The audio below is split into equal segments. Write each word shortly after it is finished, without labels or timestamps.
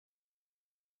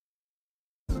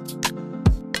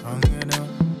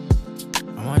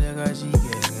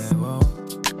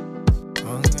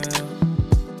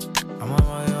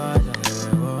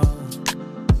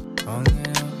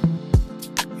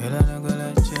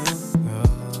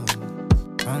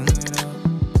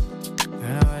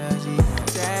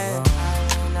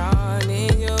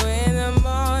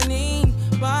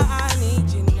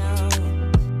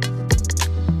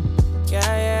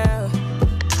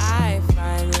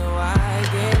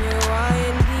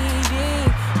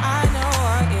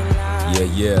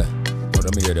Yeah. Oh,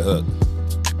 let me hear the hook.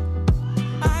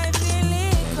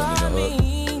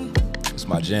 It's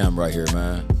my jam right here,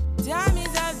 man.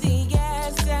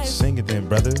 Sing it then,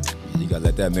 brother. You gotta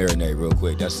let that marinate real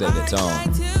quick. That set the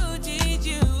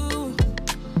tone.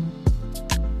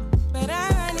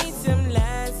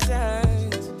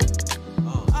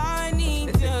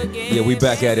 Yeah, we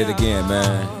back at it again,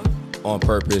 man. On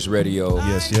Purpose Radio.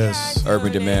 Yes.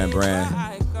 Urban Demand brand.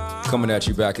 Coming at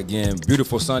you back again.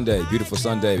 Beautiful Sunday.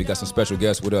 We got some special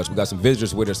guests with us. We got some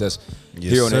visitors with us that's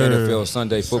here on the NFL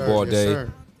Sunday Football Day.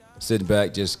 Sir. Sitting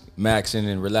back, just maxing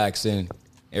and relaxing.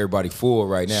 Everybody full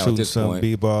right now Shoot at this some point.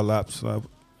 b-ball laps.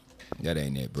 That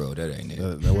ain't it, bro. That ain't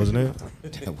it. That wasn't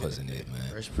it? That wasn't it, man.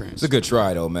 Fresh Prince. It's a good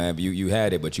try, though, man. You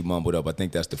had it, but you mumbled up. I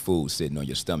think that's the food sitting on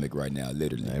your stomach right now,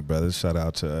 literally. Hey, brother, shout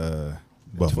out to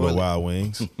Buffalo Wild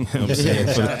Wings. You know what I'm Yeah, saying?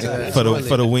 shout out to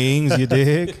For the wings, you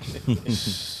dig?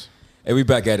 Hey, we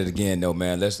back at it again, though,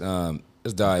 man. Let's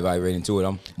dive right into it.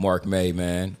 I'm Mark May,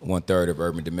 man, 1/3 of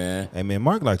Urban Demand. Hey, man,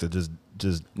 Mark like to just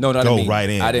No, go right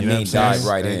in. I didn't you know mean what I'm dive saying?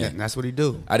 right in. That's what he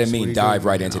do. I didn't That's what mean he dive do,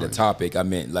 right man. into the topic. I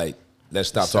meant like let's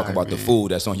stop Sorry, talking about the man.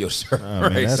 food that's on your shirt. Oh,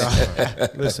 man,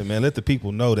 right? listen, man, let the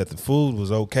people know that the food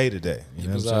was okay today. You It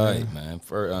know was what all I'm saying? right, man.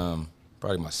 For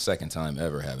probably my second time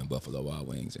ever having Buffalo Wild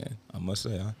Wings, and I must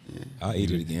say I'll eat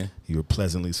it again. You were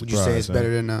pleasantly Would surprised. you say it's man.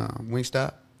 better than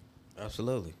Wingstop?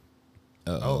 Absolutely.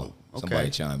 Oh, okay. Somebody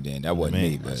chimed in. That wasn't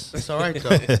me, but That's all right, though.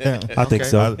 I think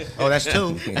so. Oh, that's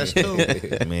two. That's two.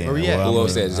 Man, Where we at? Who I'm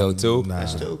else a- said so too? Nah,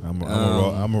 That's two.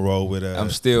 I'm a roll with. I'm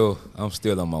still on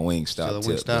my Wingstop Still a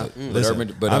tip. Wingstop? But,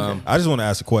 Listen, but I just want to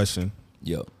ask a question.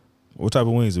 yo, What type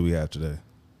of wings do we have today?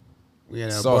 We had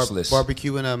a Sauceless.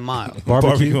 barbecue and a mild.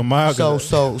 Barbecue and mild.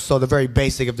 So the very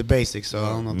basic of the basics. So I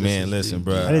don't know. If Man, this is listen,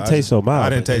 bro. I didn't taste so mild. I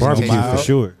didn't taste Barbecue no mild. for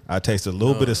sure. I tasted a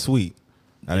little bit of sweet.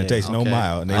 I didn't taste no Okay.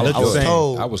 mild. And they I look the was same.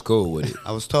 told- I was cool with it.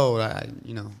 I was told.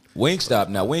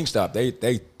 Wingstop, they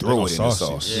They throw gonna it in the sauce you.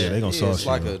 sauce. Yeah, they gonna sauce it's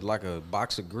you. like a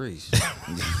box of grease.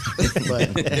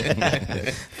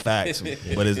 Facts.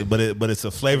 But it's a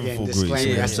flavorful disclaimer,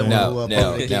 grease. that's Yeah. a- Now, Who now, voted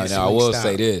now, against now, I will Wingstop?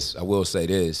 say this. I will say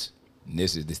this. And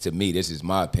this to me. This is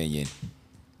my opinion.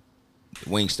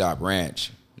 Wingstop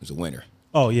Ranch is a winner.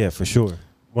 Oh yeah, for sure.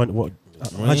 100%.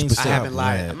 I haven't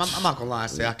lied. ranch. I'm not gonna lie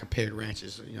and say I compared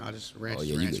ranches. I just ranch Oh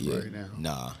yeah, ranch yeah. right now.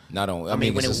 Nah, not on. I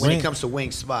mean, when it's it comes to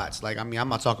wing spots, like I'm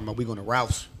not talking about we going to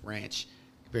Ralph's Ranch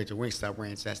compared to Wingstop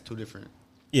Ranch. That's two different.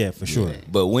 Yeah, for sure.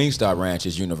 But Wingstop Ranch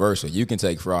is universal. You can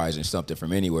take fries and something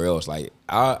from anywhere else. Like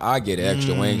I get an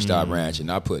extra Wingstop Ranch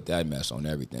and I put that mess on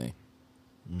everything.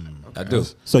 I do.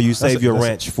 So you save your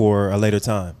ranch for a later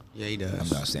time. Yeah, he does. I'm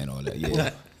not saying all that.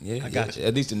 Yeah, I got you.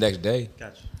 At least the next day.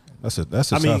 Gotcha. That's a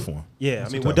tough one. Yeah, That's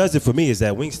I mean, a what tough does it for me is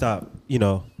that Wingstop,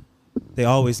 they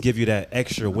always give you that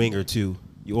extra wing or two.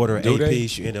 You order an Do they?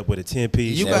 8-piece, you end up with a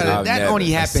 10-piece. You Never, gotta. I've That never.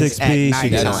 only a happens at 6-piece, night. you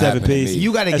get That a don't happen to 7-piece. me.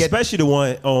 You gotta get. Especially the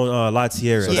one on La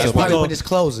Tierra. Yeah, if you probably go- when it's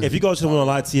closing. If you go to the one on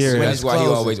La Tierra, When That's it's why he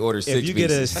closing. always orders if six you get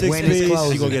a pieces. When it's 6-piece,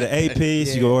 closing. you're going to get an 8-piece.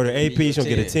 Yeah. You're going to order an 8-piece, you're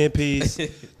going to get a 10. 10-piece.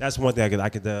 That's one thing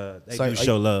they So do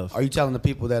show love. Are you telling the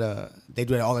people that they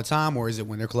do that all the time, or is it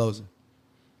when they're closing?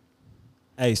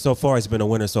 Hey, so far it's been a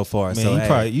winner so far. Man, so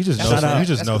hey, you just Shout know out. you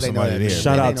just That's know what they know somebody that there. means.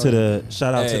 shout They out know to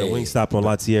that. the Hey. Wingstop on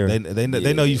La Tierra.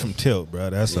 They know you from Tilt,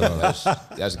 bro. That's all. That's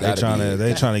They gotta trying be to it.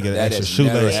 they trying to get an That extra has never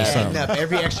shoelace or happened. something. Enough.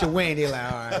 Every extra wing, they're like,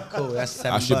 all right, cool. That's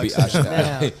 $7. I should be.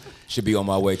 I should be on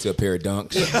my way to a pair of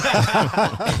dunks.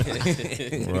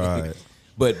 Right.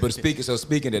 But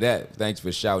speaking to that, thanks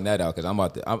for shouting that out because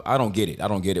I don't get it. I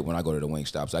don't get it when I go to the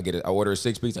Wingstops. I order a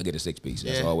 6-piece. I get a 6-piece.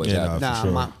 That's Yeah. always Yeah, happens. nah,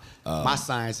 Nah, for sure. my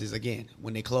science is again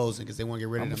when they closing because they want to get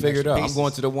rid of I'm them. gonna figure it extra out. I'm pieces.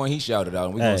 going to the one he shouted out,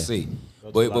 and we're Hey. gonna see.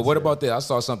 But what about that? I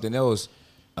saw something else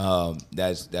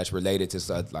that's related to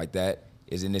stuff like that.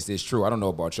 Isn't this true? I don't know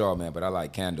about y'all, man, but I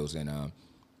like candles, and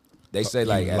they say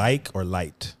like You like or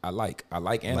light? I like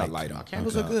and I light them.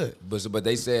 Candles are good. But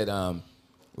they said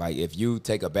like if you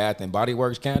take a Bath and Body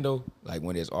Works candle, like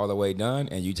when it's all the way done,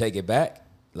 and you take it back,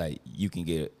 like you can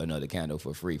get another candle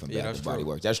for free from Bath that's and Body true.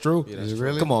 Works. That's true. Yeah, that's Is it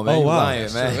really? Come on, man. Oh, You wow.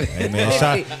 lying, man. Hey man,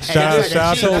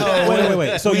 shout So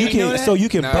wait. So you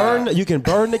can Nah. burn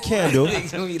the candle,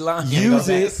 You be lying. use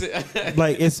it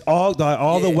like it's all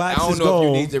the wax I don't is know if you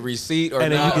gone, need the receipt or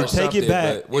and then not you or can take something, it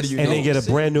back but what do you and do? then get a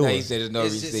brand new Nah, one. he said there's no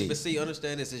But receipt. see,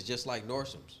 understand this is just like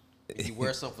Nordstrom's. If you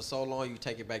wear something for so long, you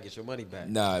take it back, get your money back.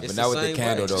 Nah, It's but not with the same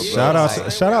candle, way. though, bro. Shout out Same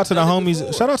shout way. out to the I've done it homies.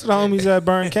 before. Shout out to the homies that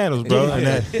burn candles, bro,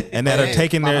 and that are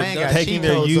taking my man got cheat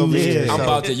their codes over here, use. I'm so-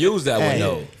 about to use that one Hey,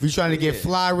 though. if you're trying to get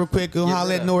fly real quick, go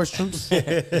holler at Nordstrom's. Get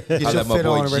Holla your at my fit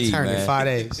boy on and G, return in man. 5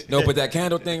 days. No, but that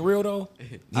candle thing real though.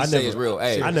 He say it's real.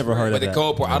 Hey, I never heard but of the that.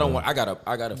 cold part, I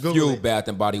got a Google few it. Bath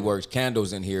and Body Works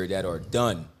candles in here that are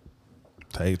done.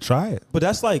 Try it. But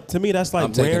that's like, to me, that's like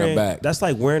I'm taking them back. That's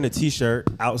like wearing a T-shirt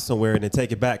out somewhere and then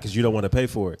take it back because you don't want to pay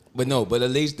for it. But at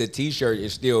least the T-shirt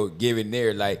is still giving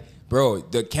there. Like, bro,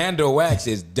 the candle wax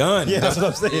is done. Yeah, that's what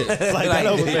I'm saying.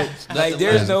 Like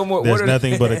there's no more. There's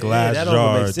nothing but a glass that don't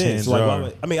jar, make tin sense. Like,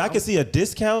 jar. I mean, I can see a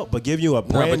discount, but give you a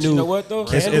brand but new. you know what though?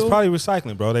 It's candle? probably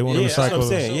recycling, bro. They want to Yeah, recycle. that's what I'm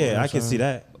saying. You know Yeah, what I can see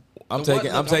that. I'm So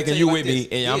taking I'll tell you like with me, this.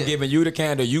 and I'm Yeah. giving you the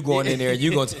candle. You going in there, and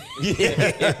you going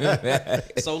to.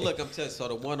 So look, I'm telling you. So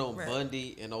the one on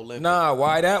Bundy and Olympic. Nah,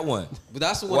 why that one? But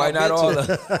that's the one Why I've not been all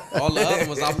to. All the other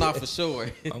ones, I'm not for sure.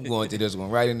 I'm going to this one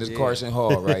right in this Carson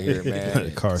Hall right here,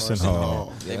 man. Carson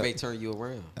Hall. They may turn you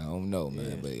around. I don't know,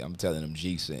 man, but I'm telling them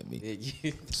G sent me.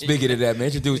 Yeah, Speaking of that, man,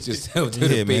 introduce yourself to the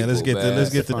Yeah, people, man. Let's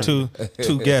get the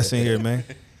two guests in here, man.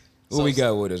 Who we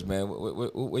got with us, man?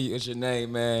 What's your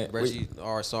name, man? Reggie.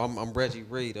 All right, so I'm Reggie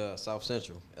Reed, South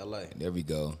Central, LA. There we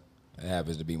go. That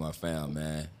happens to be my fam,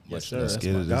 man. Yes, sir. love. Let's That's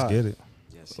get my it. Let's guy. get it.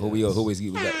 Yes, Who is he?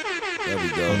 We got. There we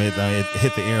go.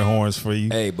 Hit the air horns for you.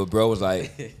 Hey, but bro was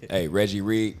like, hey, Reggie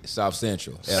Reed, South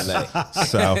Central, LA.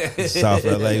 South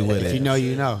LA with If you it. know,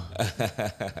 you know.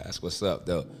 That's what's up,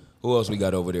 though. Who else we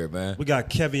got over there, man? We got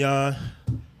Kevion,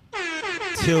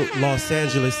 Tilt Los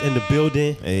Angeles in the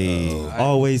building. Hey,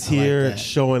 Always here, that.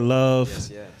 showing love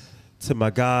yes. to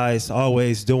my guys.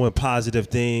 Always doing positive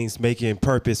things, making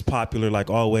purpose popular,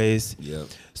 like always. Yep.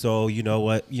 So you know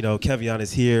what? You know, Kevion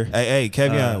is here. hey,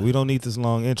 Kevion, we don't need this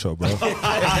long intro, bro. He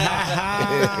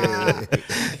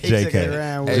took JK. it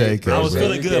around with Hey, it. JK. I was bro.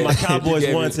 feeling good. My Cowboys You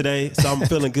gave won me- today, so I'm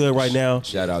feeling good right now.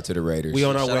 Shout out to the Raiders. We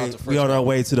on our Shout out way. to We on our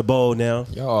way to the bowl now.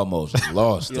 Y'all almost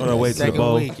lost. We on our way to the Second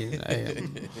bowl. week. Hey,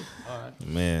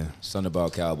 Man, Something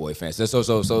about Cowboy fans.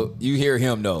 So you hear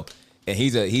him though, and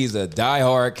he's a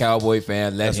diehard Cowboy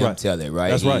fan. Let That's him right. tell it, right?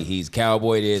 That's right. He's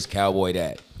Cowboy this, Cowboy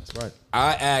that. That's right.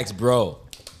 I asked, bro,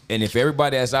 and if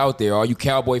everybody that's out there, all you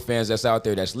Cowboy fans that's out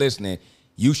there that's listening,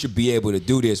 you should be able to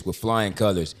do this with flying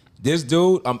colors. This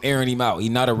dude, I'm airing him out.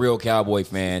 He's not a real Cowboy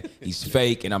fan. He's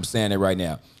fake, and I'm saying it right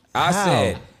now. I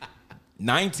said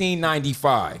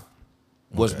 1995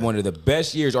 was one of the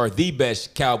best years, or the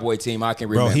best Cowboy team I can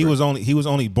bro, remember. he was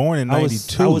only born in I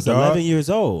 '92. was 11 years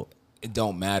old. It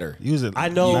don't matter. He was I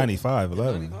know- 95,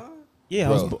 11. Yeah,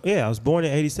 Bro. I was born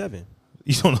in '87.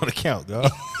 You don't know the count,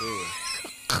 dog.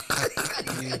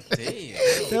 Damn.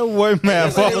 That boy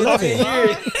math all over. 11.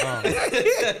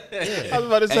 I was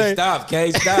about to Hey, say. stop,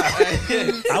 K, stop.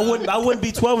 I wouldn't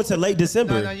be 12 until late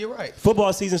December. no, you're right.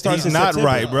 Football season starts He's in not September.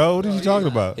 right, bro. What are you talking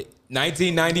about?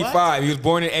 1995. He was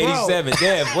born in 87.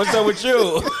 Dev, what's up with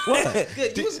you?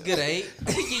 Good. You was a good 8.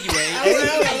 We give you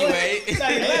 8. We give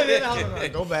you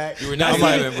 8. Go back. You were not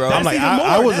 11, bro. I'm like, Even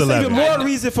I was that's 11. even more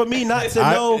reason for me not to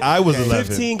know I was 11.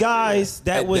 15 guys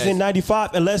that was in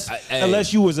 95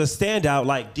 unless you was a standout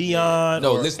like Dion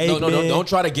No, or listen, no, Aikman. don't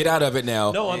try to get out of it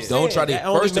now. No, I'm don't saying, try to. that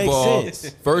only makes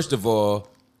sense. First of all,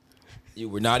 you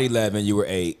were not 11. You were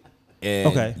 8. And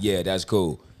Okay. yeah, that's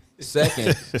cool.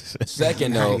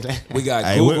 Second though, we got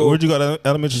Hey, Google. where'd you go to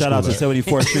elementary Shout out to school?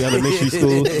 74th Street Elementary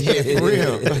School. For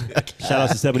real. Shout out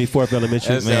to 74th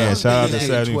Elementary. That's Man, shout out to Nigga,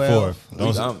 74. 12.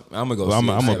 I'm gonna go. Well, see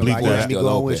I'ma if bleep Seven that. Boys Me still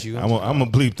going open. with you. I'm gonna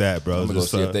bleep that, bro. I'm gonna go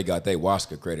Just, see if they got their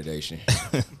WASC accreditation.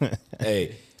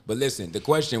 Hey, but listen, the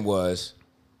question was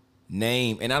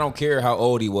name, and I don't care how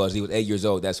old he was. He was 8 years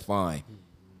old. That's fine.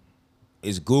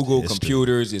 It's Google History.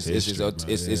 computers. It's History, bro,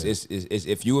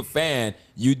 if you a fan,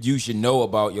 you should know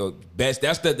about your best.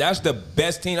 That's the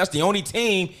best team. That's the only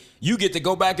team you get to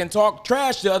go back and talk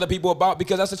trash to other people about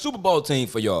because that's a Super Bowl team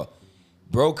for y'all.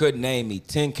 Bro couldn't name me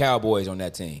 10 Cowboys on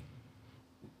that team.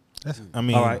 I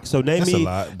mean, All right, so name that's me, a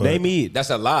lot, but name me, That's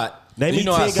a lot. Name you me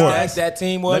know how 10 guys. stacked that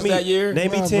team was that year?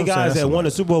 Name me No, 10 I'm saying guys that's that a won lot.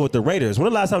 a Super Bowl with the Raiders. When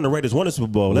the last time the Raiders won a Super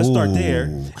Bowl? Let's start there,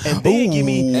 and then give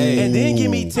me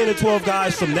Hey. 10 or 12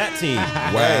 guys from that team.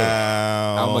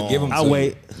 Wow. I'm gonna give them. I'll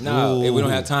wait. Nah, we don't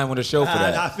have time on the show for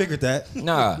that. I figured that.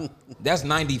 Nah, that's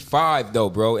 95 though,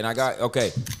 bro. And I got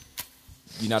okay.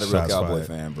 You're not a real Shots Cowboy fired.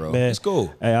 fan, bro. Man, It's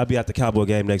cool. Hey, I'll be at the Cowboy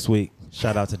game next week.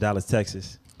 Shout out to Dallas,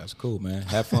 Texas. That's cool, man.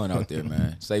 Have fun out there,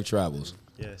 man. Safe travels.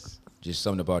 Yes. Just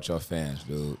something about your fans,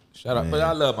 dude. Shout out, but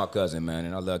I love my cousin, man,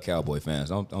 and I love Cowboy fans.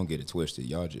 Don't get it twisted.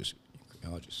 Y'all just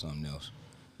something else.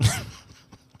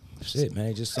 Shit,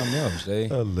 man, just something else.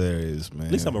 Hilarious, man.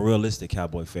 At least I'm a realistic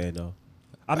Cowboy fan, though.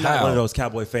 I'm How? not one of those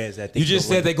Cowboy fans that think You just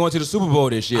they'll said win. they going to the Super Bowl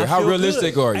this year. I How feel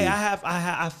realistic good. are you? Hey,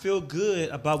 I feel good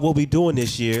about what we're doing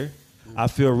this year. I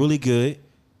feel really good.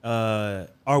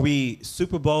 Are we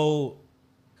Super Bowl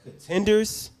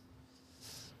contenders?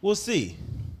 We'll see.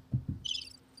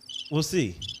 We'll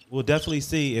see. We'll definitely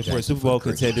see if we're Jackson Super Bowl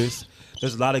for the crickets. contenders.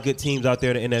 There's a lot of good teams out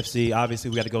there in the NFC. Obviously,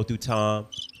 we got to go through Tom.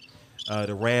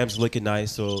 The Rams looking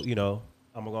nice, so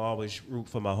I'm gonna always root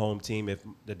for my home team if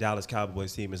the Dallas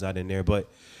Cowboys team is not in there. But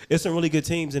it's some really good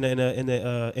teams in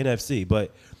the NFC.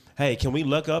 But hey, can we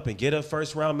look up and get a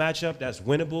first round matchup that's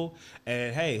winnable?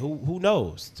 And hey, who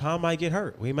knows? Tom might get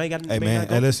hurt. We may got. Hey man,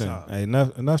 hey listen, hey,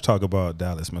 enough talk about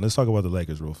Dallas, man. Let's talk about the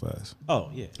Lakers real fast. Oh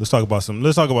yeah. Let's talk about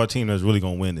a team that's really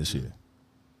gonna win this year.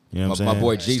 You know what I'm saying? My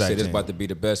boy G Stack said it's team. about to be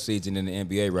the best season in the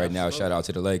NBA right now. Shout out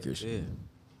to the Lakers. Yeah,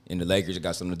 And the Lakers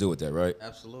got something to do with that, right?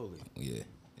 absolutely. Yeah.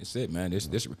 It's it, man.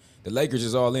 The Lakers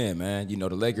is all in, man. You know,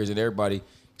 the Lakers and everybody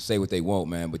say what they want,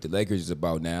 man, but the Lakers is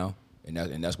about now.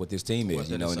 And that's what this team is, What's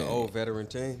you that, know. it's And an old veteran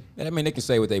team. I mean, they can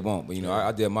say what they want, but you know,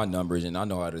 I did my numbers and I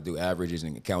know how to do averages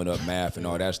and count up math and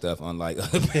all that stuff. Unlike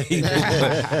other people,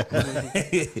 I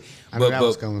knew that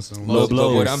was coming soon. Low but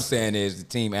blows. what I'm saying is the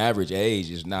team average age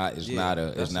is not that's not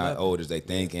nothing. old as they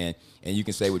think, and you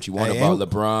can say what you want Hey, about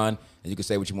and- LeBron, and you can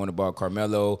say what you want about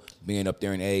Carmelo being up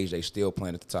there in age. They still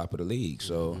playing at the top of the league.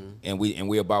 So and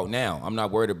we about now. I'm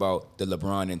not worried about the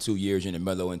LeBron in 2 years and the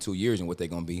Melo in 2 years and what they're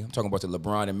gonna be. I'm talking about the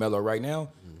LeBron and Melo right now.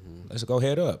 Let's go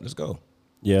head up. Let's go.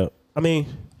 Yeah. I mean,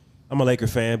 I'm a Laker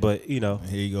fan, but you know,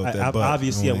 Here you go with that butt.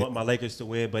 obviously I You want my Lakers to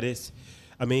win, but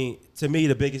I mean, to me,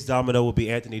 the biggest domino will be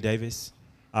Anthony Davis.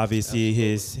 Obviously,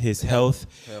 his health,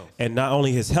 and not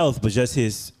only his health, but just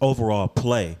his overall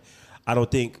play. I don't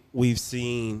think we've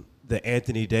seen the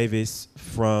Anthony Davis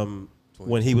from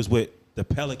when he was with the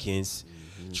Pelicans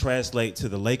translate to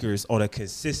the Lakers on a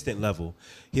consistent level.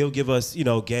 He'll give us,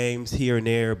 games here and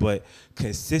there, but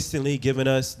consistently giving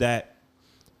us that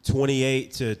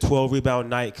 28 to 12 rebound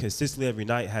night consistently every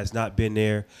night has not been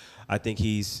there. I think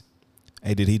he's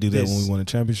Hey, did he do that when This- we won the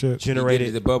championship? He did it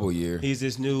generated the bubble year. He's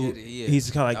this new. Yeah, He's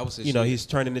kind that of was like his year. he's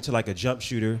turning into like a jump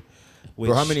shooter. Which,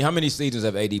 Bro, how many seasons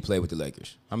have AD played with the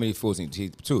Lakers? How many full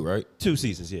seasons? 2, right? 2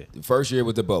 seasons? Yeah, The first year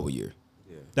was the bubble year,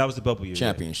 that was the bubble year.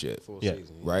 championship. Full Yeah.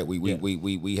 season. Right? We had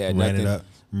Ran nothing. it up.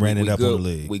 Ran it we up good, on the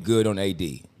league. We good on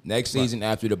AD. Next season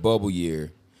after the bubble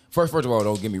year. First of all,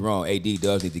 don't get me wrong. AD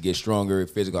does need to get stronger,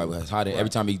 physical. Every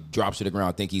time he drops to the ground,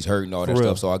 I think he's hurt and all that For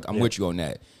real. stuff. So I'm with you on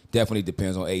that. Definitely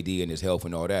depends on AD and his health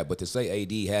and all that. But to say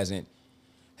AD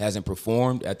hasn't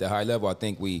performed at the high level, I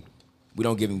think we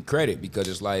don't give him credit because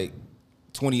it's like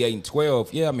 28 and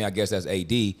 12. Yeah, I mean, I guess that's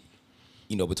AD.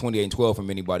 But 28 and 12 from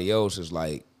anybody else is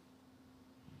like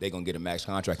they're going to get a max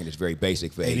contract and it's very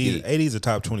basic for AD. AD's a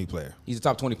top 20 player. He's a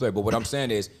top 20 player. But what I'm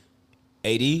saying is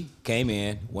AD came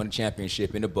in, won a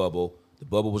championship in the bubble. The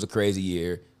bubble was a crazy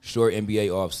year. Short NBA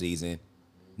offseason.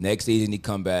 Next season he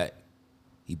come back.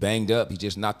 He banged up. He's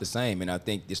just not the same. And I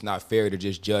think it's not fair to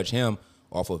just judge him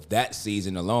off of that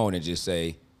season alone and just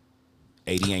say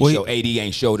AD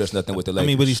ain't showed us nothing with the Lakers. I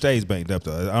mean, but he stays banged up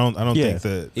though. I don't Yeah. think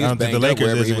that. He I was don't think the banged up Lakers.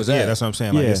 wherever he isn't- was yeah, at. that's what I'm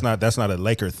saying. Like Yeah. that's not a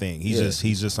Laker thing. He's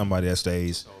just somebody that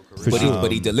stays. For but sure.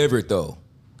 he delivered though.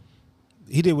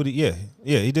 He did what he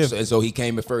he did. So he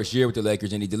came the first year with the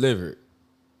Lakers and he delivered.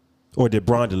 Or did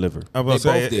Braun deliver? I'm about to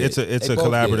They say both did. it's They a both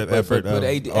collaborative did. But- effort but of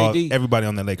AD everybody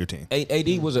on that Laker team.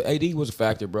 AD was a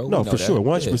factor, bro. No, We know for that. sure, Yeah.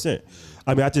 100%.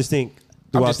 I mean, I just think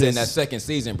I'm throughout just saying that this. second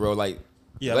season, bro. Like,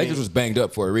 Yeah, I Lakers mean- was banged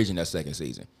up for a reason that second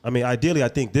season. I mean, ideally, I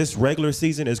think this regular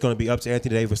season is going to be up to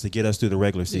Anthony Davis to get us through the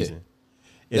regular season.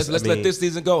 Let's let this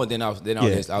season go, and then I'll Yeah,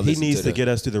 listen he needs to the- get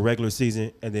us through the regular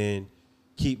season and then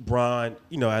keep Braun,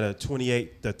 at a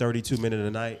 28 to 32 minute a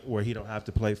night where he don't have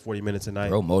to play 40 minutes a night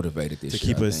Bro motivated this to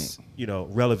year, keep I us, think.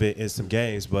 relevant in some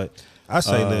games. But I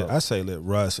say let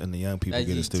Russ and the young people That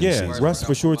get us Yeet- through the yeah, season. Russ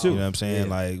for sure too. You know what I'm saying? Yeah.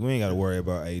 Like we ain't got to worry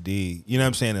about AD. You know what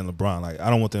I'm saying? And LeBron. Like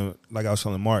I don't want them. Like I was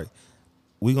telling Mark,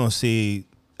 we gonna see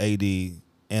AD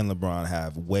and LeBron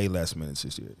have way less minutes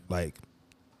this year. Like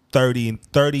 30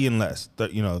 and less.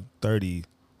 30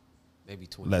 Maybe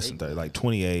 20. less than 30, like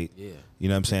 28. Yeah. You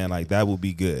know what I'm saying? Like that would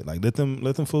be good. Like let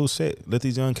them fools sit. Let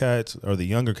these young cats or the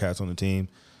younger cats on the team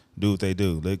do what they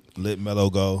do. Let Melo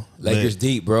go. Lakers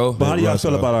deep, bro. But how do y'all Russ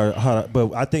feel go. about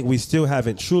but I think we still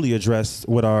haven't truly addressed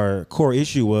what our core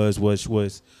issue was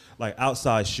like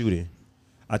outside shooting.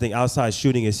 I think outside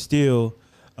shooting is still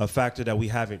a factor that we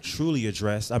haven't truly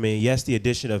addressed. I mean, yes, the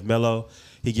addition of Melo,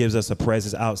 he gives us a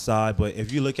presence outside, but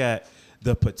if you look at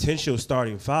the potential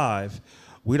starting five,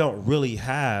 we don't really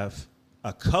have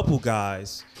a couple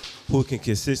guys who can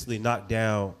consistently knock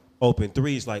down open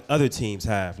threes like other teams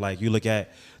have. Like you look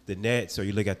at the Nets or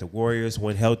you look at the Warriors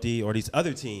when healthy or these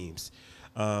other teams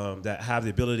that have the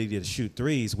ability to shoot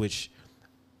threes, which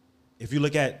if you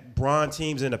look at Bron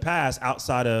teams in the past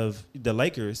outside of the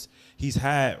Lakers, he's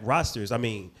had rosters. I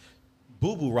mean,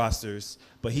 boo-boo rosters,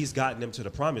 but he's gotten them to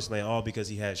the promised land all because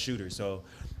he had shooters. So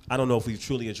I don't know if we've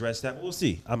truly addressed that, but we'll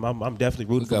see. I'm definitely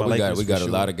rooting for my We Lakers. got for a sure.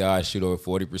 lot of guys shoot over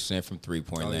 40% from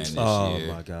 3-point land this Oh year.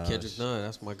 my God. Kendrick Nunn,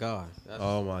 that's my guy.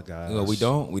 Oh my God. We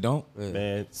don't.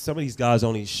 Man, some of these guys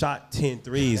only shot 10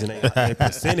 threes and their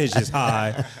percentage is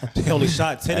high. They only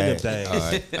shot 10 of them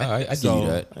things. All right, I So, give you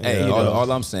that. Hey, you know. all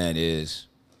I'm saying is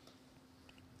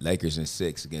Lakers in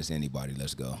 6 against anybody.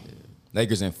 Let's go.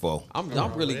 Lakers in 4. I'm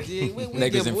really. Yeah, we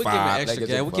Lakers in give him 5. an extra Lakers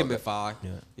game. in We give him 5.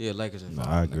 5. Yeah, Lakers in 5.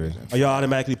 I agree. Are y'all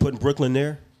automatically putting Brooklyn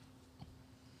there?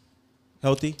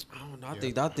 Healthy? I don't know. I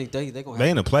think they gonna. They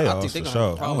in the playoffs, I think they for gonna sure. have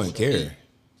a I problem wouldn't with the care. Heat.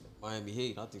 Miami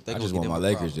Heat. I think they I gonna just get want my them a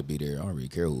Lakers to problem. be there. I don't really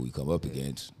care who we come up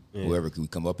against. Whoever we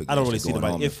come up against. I don't really see going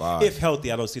home nobody. in 5. If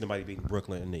healthy, I don't see nobody beating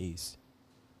Brooklyn in the East.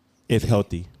 If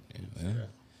healthy. Yeah.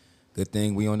 Good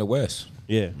thing we on the West.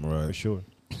 Yeah, Right. for sure.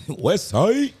 West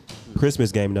Side.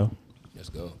 Christmas game, though. Let's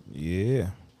go. Yeah.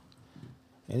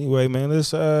 Anyway, man,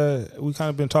 let's we kind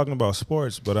of been talking about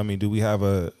sports, but I mean, do we have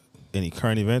any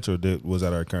current events, or was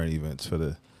that our current events for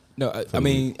the? No, I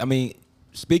mean,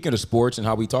 speaking of sports and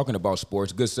how we talking about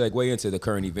sports, good segue into the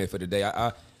current event for the day.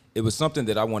 It was something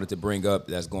that I wanted to bring up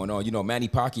that's going on. You know, Manny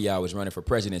Pacquiao is running for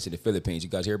president in the Philippines. You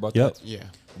guys hear about Yep. that? Yeah.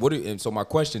 And so my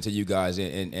question to you guys,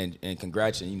 and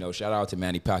congrats, and shout out to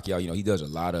Manny Pacquiao. You know, he does a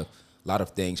lot of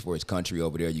things for his country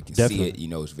over there. You can Definitely. see it. You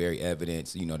know, it's very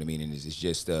evident. You know what I mean? And it's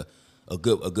just a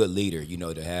good leader. You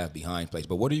know, to have behind place.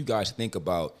 But what do you guys think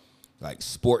about like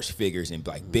sports figures and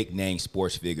like big name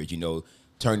sports figures? You know,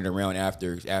 turning around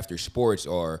after sports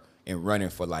or and running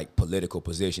for like political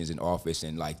positions in office,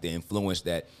 and like the influence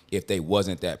that if they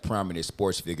wasn't that prominent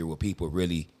sports figure, would people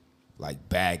really like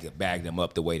bag them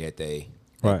up the way that they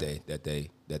Right. that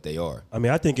they are? I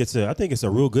mean, I think it's a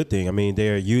real good thing. I mean,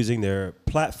 they're using their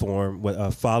platform with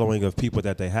a following of people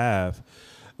that they have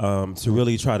to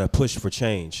really try to push for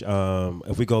change.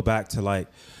 If we go back to like,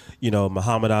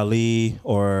 Muhammad Ali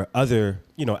or other,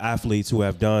 athletes who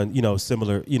have done,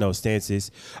 similar, stances.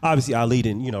 Obviously, Ali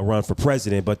didn't, run for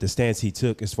president, but the stance he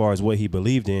took as far as what he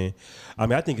believed in, I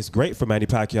mean, I think it's great for Manny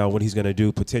Pacquiao what he's going to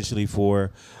do potentially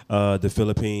for the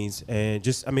Philippines. And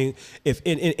just, I mean, if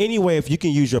in any way, if you can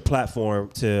use your platform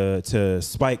to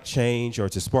spike change or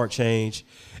to spark change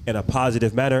in a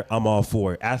positive manner, I'm all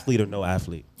for it, athlete or no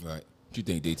athlete. Right. What you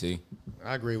think, DT?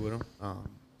 I agree with him.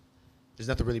 There's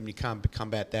nothing really to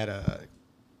combat that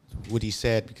what he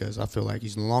said, because I feel like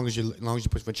as long as you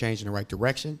push for change in the right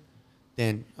direction,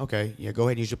 then okay, yeah, go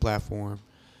ahead and use your platform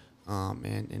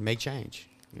and make change.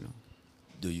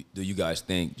 Do you guys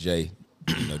think, Jay,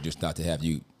 just not to have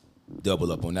you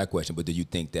double up on that question, but do you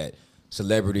think that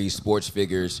celebrities, sports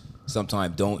figures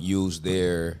sometimes don't use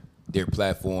their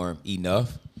platform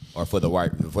enough or for the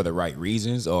right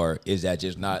reasons, or is that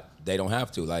just not, they don't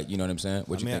have to? Like, you know what I'm saying?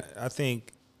 What you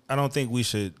think? I don't think we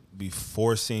should be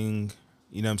forcing,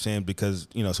 you know what I'm saying, because,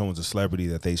 someone's a celebrity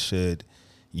that they should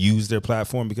use their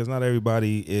platform, because not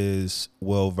everybody is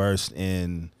well versed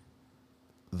in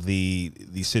the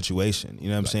situation. You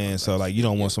know what I'm saying? So like, you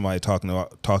don't want somebody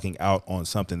talking out on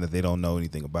something that they don't know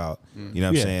anything about. You know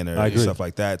what I'm saying? I Or agree. stuff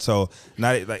like that. So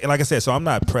not like I said, so I'm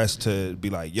not pressed to be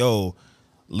like, yo,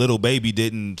 Little Baby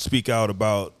didn't speak out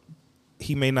about,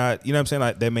 he may not, you know what I'm saying?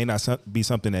 Like, that may not be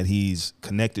something that he's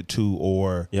connected to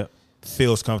or Yep.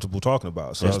 feels comfortable talking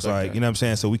about. So it's like, you know what I'm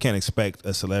saying? So we can't expect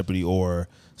a celebrity or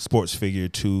sports figure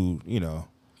to,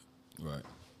 Right.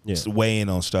 Yeah. weigh in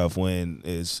on stuff when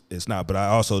it's not. But I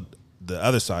also, the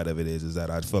other side of it is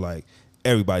that I feel like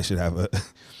everybody should have a,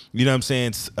 you know what I'm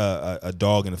saying, a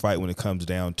dog in the fight when it comes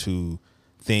down to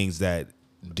things that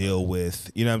deal with,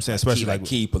 you know what I'm saying, especially like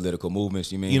key political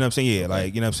movements, you mean? you know what I'm saying? Yeah, Okay.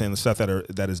 like, you know what I'm saying, the stuff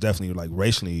that is definitely like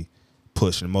racially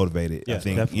pushed and motivated. Yeah, I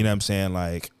think, definitely. you know what I'm saying,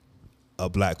 like a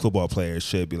black football player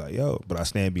should be like, yo, but I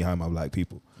stand behind my black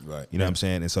people. Right. You know what I'm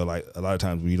saying? And so like a lot of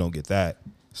times when you don't get that,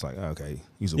 it's like, okay,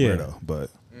 he's a Yeah. weirdo.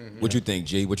 But What you think,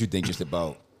 G? What you think just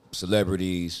about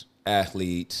celebrities,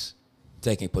 athletes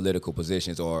taking political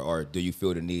positions, or do you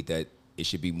feel the need that it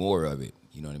should be more of it?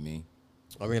 You know what I mean?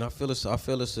 I mean, I feel it's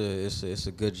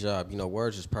a good job.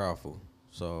 Words is powerful.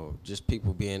 So just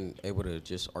people being able to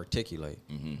just articulate.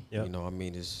 Yep. I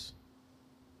mean,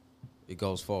 it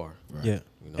goes far. Right. Yeah,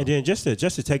 and then just to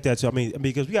take that to, I mean,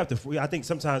 because I think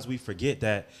sometimes we forget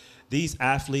that these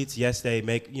athletes, yes, they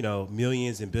make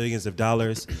millions and billions of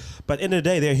dollars, but at the end of the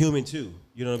day, they're human too.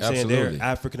 You know what I'm saying? Absolutely. They're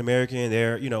African American,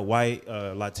 they're white,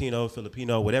 Latino,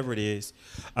 Filipino, whatever it is.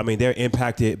 I mean, they're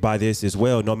impacted by this as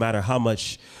well. No matter how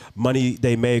much money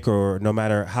they make or no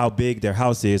matter how big their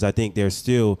house is, I think there's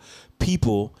still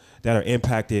people that are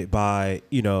impacted by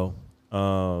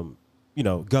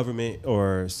government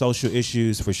or social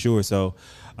issues for sure. So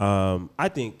I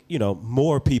think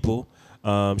more people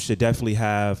should definitely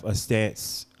have a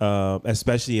stance,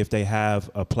 especially if they have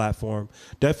a platform.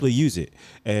 Definitely use it.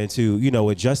 And to,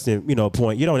 with Justin,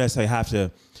 point, you don't necessarily have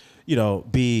to,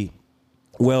 be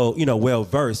well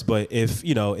versed, but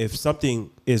if something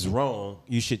is wrong,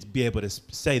 you should be able to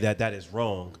say that is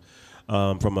wrong,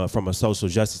 from a social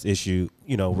justice issue,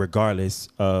 regardless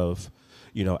of,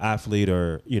 athlete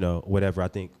or, whatever. I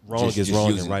think wrong is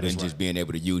wrong and right is right. Just being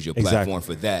able to use your Exactly. platform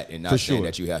for that and not saying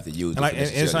that you have to use it. And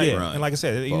it's like, and like I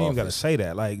said, you don't even got to say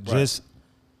that. Like, just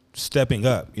stepping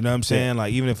up. You know what I'm saying?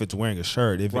 Like, even if it's wearing a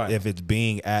shirt, if it's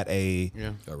being at a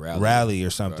rally or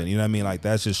something, you know what I mean? Like,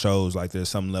 that just shows like there's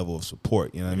some level of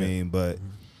support. You know what I mean? But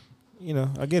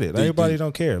I get it. Everybody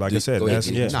don't care. Like I said, that's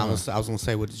No, I was gonna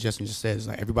say what Justin just said is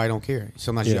like everybody don't care.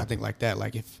 Sometimes you gotta think like that.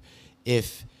 Like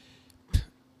if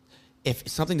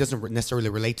something doesn't necessarily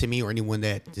relate to me or anyone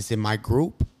that is in my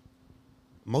group,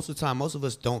 most of the time, most of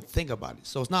us don't think about it.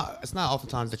 So it's not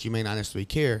oftentimes that you may not necessarily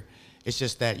care. It's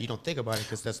just that you don't think about it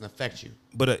because it doesn't affect you.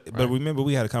 But remember,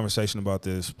 we had a conversation about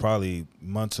this probably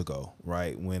months ago,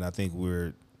 right? When I think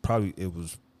it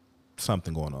was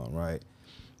something going on, right?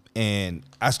 And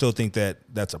I still think that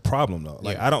that's a problem, though.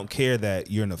 Like, I don't care that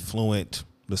you're an affluent,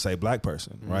 let's say, black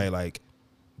person, right? Like,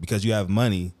 because you have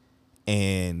money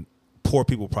and poor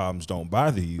people problems don't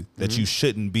bother you, that you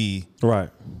shouldn't be right.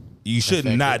 You should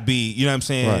not be, you know what I'm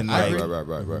saying? Right. Like,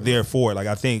 Right. Therefore, like,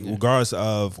 I think regardless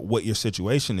of what your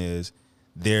situation is,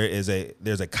 there's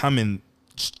a common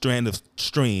strand of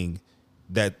string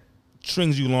that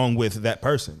strings you along with that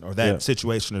person or that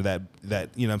situation or that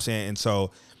you know what I'm saying? And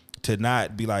so to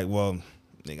not be like, well,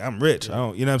 nigga, I'm rich. I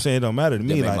don't, you know what I'm saying? It don't matter to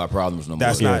me. Like, my problems no more.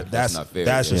 That's not fair.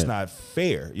 That's just not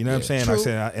fair. You know what I'm saying? True. Like I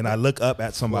said, and I look up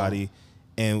at somebody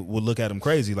and would look at them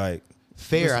crazy like,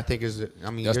 fair, I think is.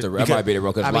 I mean, that might be the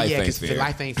wrong because life ain't fair.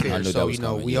 Life ain't fair.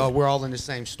 So we're all in the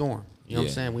same storm. You know what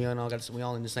I'm saying? We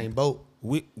all in the same boat.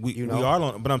 We are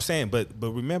on, but I'm saying, but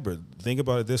remember, think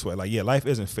about it this way: like, life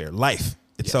isn't fair. Life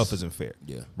itself isn't fair.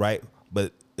 Yeah. Right.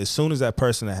 But as soon as that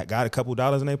person that got a couple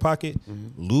dollars in their pocket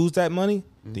lose that money,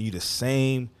 then you the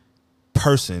same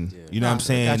person. You know what I'm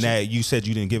saying? That you said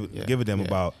you didn't give it them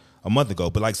about a month ago.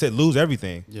 But like I said, lose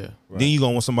everything. Yeah. Right. Then you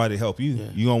gonna want somebody to help you.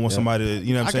 Yeah. You gonna want somebody to,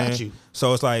 you know what I'm saying? Got you.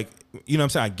 So it's like, you know what I'm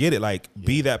saying? I get it. Like,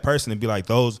 be that person and be like,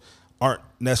 those aren't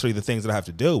necessarily the things that I have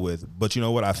to deal with. But you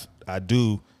know what? I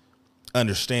do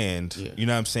understand. Yeah. You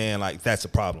know what I'm saying? Like, that's a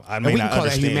problem. I may not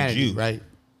understand humanity, you. Right.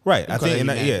 Right. I think,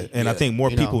 I think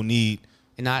more people need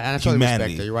and I totally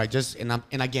respect that. You're right.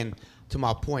 And again, to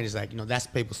my point is like, that's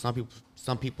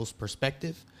some people's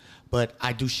perspective. But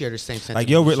I do share the same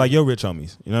sentiment. Like your rich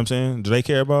homies. You know what I'm saying? Do they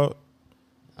care about?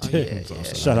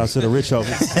 Shout out to the rich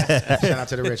homies. Shout out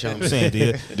to the rich homies. I'm saying,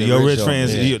 do your rich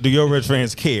friends? Do your rich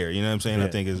friends care? You know what I'm saying? Yeah. I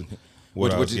think is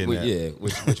what I was getting at.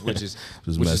 Which is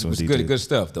good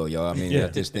stuff though, y'all. I mean, I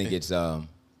just think it's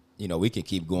we can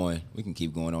keep going. We can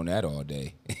keep going on that all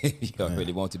day. I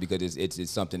really want to because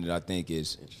it's something that I think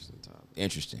is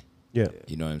interesting. Yeah.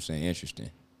 You know what I'm saying? Interesting.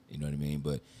 You know what I mean?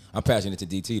 But I'm passing it to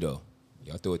DT though.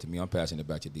 Y'all throw it to me. I'm passing it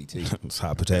back to DT. It's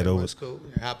hot potato. It's cool.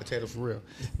 Hot potato for real.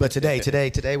 But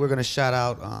today we're gonna shout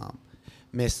out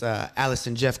Miss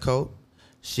Allison Jeffcoat.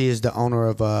 She is the owner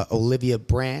of Olivia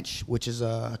Branch, which is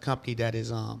a company that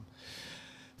is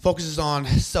focuses on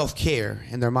self-care,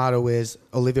 and their motto is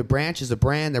Olivia Branch is a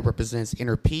brand that represents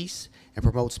inner peace and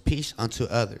promotes peace unto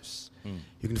others.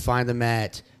 You can find them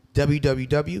at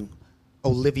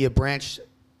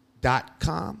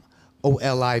www.oliviabranch.com.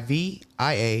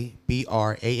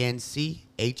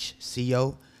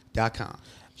 OLIVIABRANCHCO.com.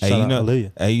 Shout out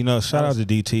to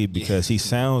DT because he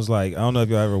sounds like, I don't know if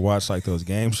y'all ever watched like those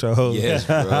game shows. Yes,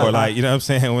 bro. Or like, you know what I'm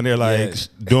saying, when they're like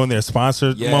doing their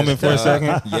sponsor moment for a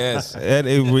second. Yes. And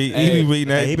he be reading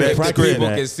that script. People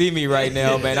can see me right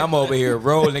now, man. I'm over here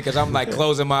rolling because I'm like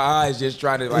closing my eyes just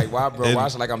trying to like, wow, bro,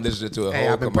 watch like I'm listening to a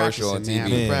whole commercial on TV. I've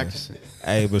been practicing.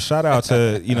 Hey, but shout out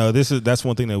to, that's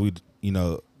one thing that we,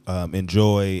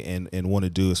 enjoy and want to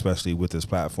do, especially with this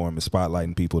platform, is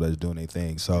spotlighting people that's doing their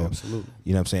thing. So, absolutely.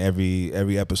 You know what I'm saying?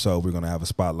 Every episode, we're going to have a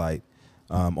spotlight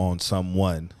on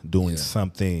someone doing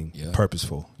something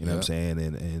purposeful, you know what I'm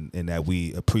saying? And that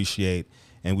we appreciate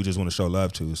and we just want to show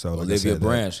love to. So, like Olivia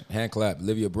Branch, hand clap,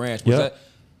 Olivia Branch. What's that?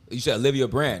 You said Olivia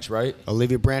Branch, right?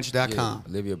 OliviaBranch.com.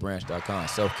 Yeah, OliviaBranch.com.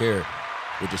 Self-care,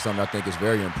 which is something I think is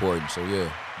very important. So,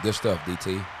 good stuff,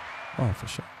 DT. Oh, for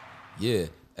sure. Yeah.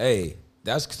 Hey,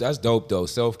 that's dope though.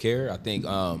 Self-care, I think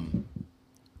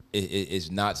it's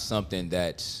not something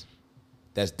that's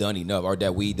done enough, or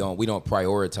that we don't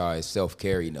prioritize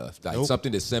self-care enough. Like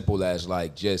something as simple as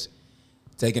like just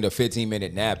taking a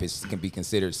 15-minute nap can be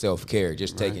considered self-care.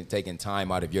 Just taking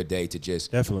time out of your day to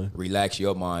just Definitely relax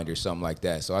your mind or something like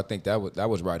that. So I think that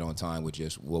was right on time with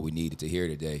just what we needed to hear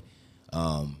today,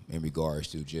 in regards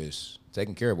to just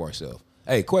taking care of ourselves.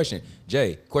 Hey, question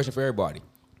for everybody,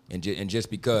 and just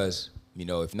because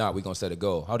if not, we're gonna set a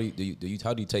goal. How do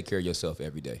you take care of yourself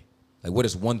every day? Like, what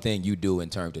is one thing you do in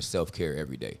terms of self-care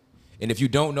every day? And if you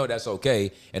don't know, that's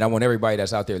okay. And I want everybody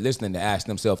that's out there listening to ask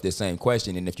themselves this same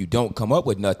question. And if you don't come up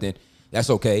with nothing,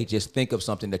 that's okay. Just think of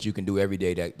something that you can do every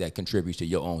day that contributes to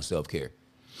your own self-care.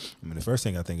 I mean, the first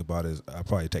thing I think about is I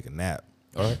probably take a nap.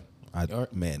 All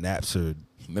right. Man, naps are.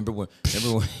 Remember when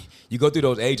you go through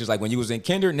those ages, like when you was in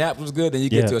kinder, naps was good. Then you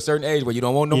get to a certain age where you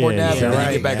don't want no more naps, and then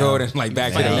you get back home and like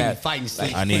back to the nap. Fighting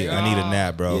sleep. I need a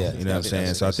nap, bro. Yeah, you know what I'm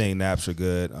saying? So I think naps are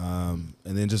good.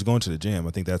 And then just going to the gym,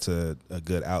 I think that's a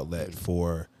good outlet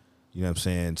for, you know what I'm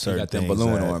saying, You certain got them things.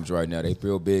 balloon that- arms right now. They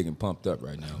feel big and pumped up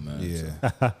right now, man.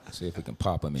 Yeah. So, see if we can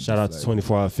pop them. shout out to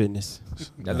 24 Hour Fitness,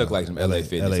 That look like some LA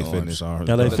Fitness LA arms. Fitness arms.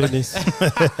 LA bro. Fitness.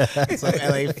 Some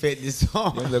LA Fitness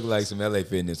on. They look like some LA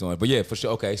Fitness on. But yeah, for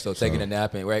sure. Okay, so taking a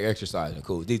nap and exercising.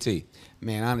 Cool. DT.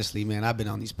 Man, honestly, man, I've been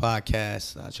on these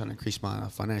podcasts trying to increase my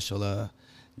financial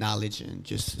knowledge and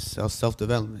just self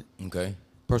development, Okay.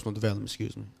 personal development.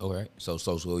 Excuse me. All right. So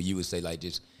you would say like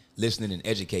just listening and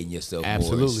educating yourself more,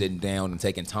 Absolutely. and sitting down and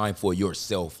taking time for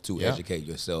yourself to educate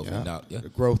yourself. And not, The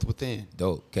growth within.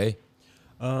 dope. Okay.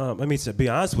 I mean, to be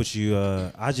honest with you,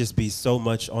 I just be so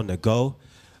much on the go.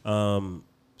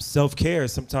 Self-care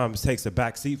sometimes takes a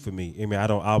back seat for me. I mean, I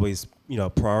don't always,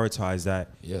 prioritize that.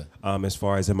 Yeah. As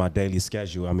far as in my daily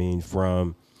schedule, I mean,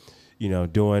 from,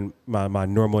 doing my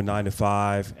normal 9 to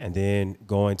 5, and then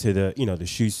going to the, the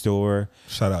shoe store.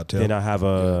 Shout out to Then I have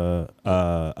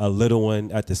a little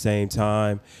one at the same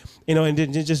time, and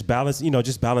then just balance,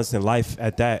 just balancing life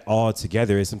at that all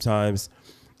together. Is sometimes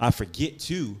I forget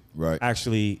to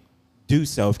actually do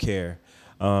self-care.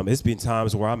 It's been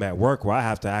times where I'm at work where I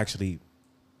have to actually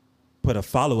put a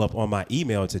follow-up on my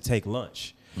email to take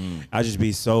lunch. I just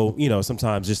be so,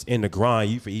 sometimes just in the grind,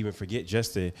 you even forget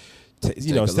just to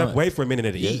a step lunch. away for a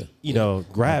minute to eat,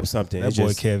 grab something. that It's boy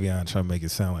just, Kevion trying to make it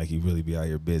sound like he really be out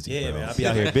here busy. yeah, bro. man, I be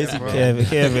out here busy, bro. Kevin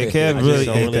I really just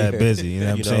don't ain't that busy. You know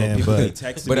what I'm saying? people be But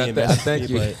texting But me I and th- I messaging thank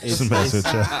me, you. but Some message,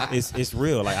 yeah. it's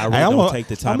real. Like I really Hey, don't take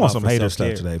the time I'm on out some for hater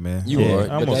self-care. stuff today, man. You Yeah. are. I'm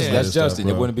But on some that's hater stuff, Justin.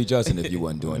 It bro. wouldn't be Justin if you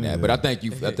wasn't doing that. But I thank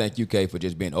you, Kay, for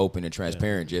just being open and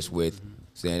transparent, just with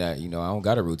saying that I don't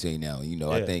got a routine now.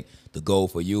 I think the goal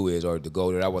for you is, or the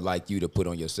goal that I would like you to put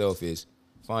on yourself is,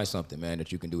 find something, man,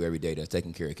 that you can do every day that's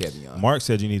taking care of Kevion. Mark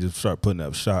said you need to start putting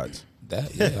up shots. I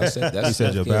said that's He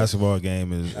said your self-care. basketball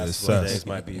game is Basketball sus. days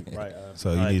might be right.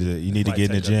 So you need to might get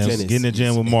in the take up gym. tennis. Get in the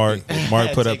gym with Mark.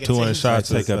 Mark put up 200 shots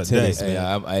Take up a tennis. day.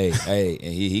 Hey,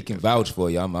 and he can vouch for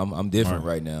you. I'm different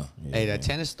right now. Hey, that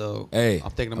tennis though. Hey,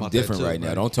 I'm thinking I'm about different that too, right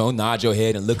now. man. Don't nod your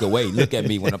head and look away. Look at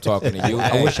me when I'm talking to you.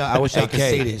 I wish I Hey, could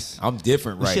Kay, say this. I'm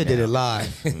different We right should now. did it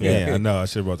live. Yeah, I know. I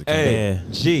should have brought the camera. Hey,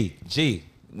 Yeah. G,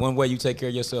 one way you take care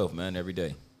of yourself, man, every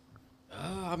day.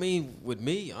 I mean, with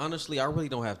me, honestly, I really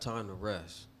don't have time to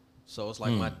rest. So it's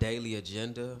like my daily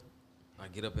agenda. I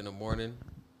get up in the morning,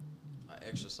 I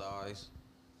exercise,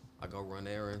 I go run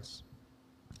errands,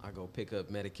 I go pick up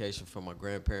medication from my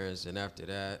grandparents, and after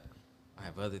that, I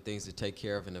have other things to take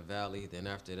care of in the valley. Then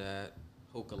after that,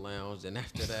 hookah lounge. Then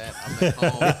after that, I'm at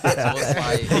home. So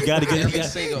it's like You gotta get- every you got-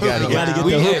 single you gotta hookah get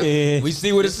lounge, the hookah in. We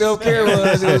see what the self-care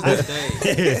was. every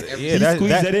day. Every He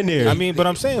squeezed that in there. I mean, but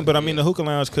the hookah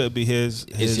lounge could be his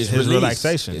his release.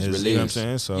 relaxation. It's His, you know what I'm release.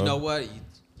 saying? So You know what?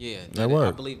 Yeah, That I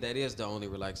work. believe that is the only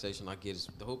relaxation I get is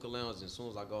the hookah lounge. And as soon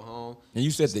as I go home, And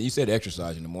you said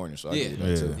exercise in the morning, so I yeah, get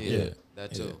that too. yeah,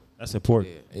 that too. That's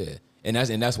important. Yeah. Yeah. And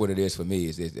that's what it is for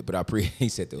me. But he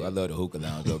said though, I love the hookah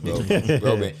lounge though,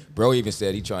 bro. bro even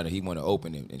said he want to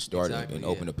open it and start Exactly, and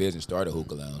open a business, start a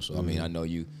hookah lounge. So I mean, I know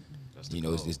you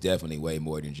know, it's definitely way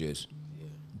more than just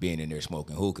being in there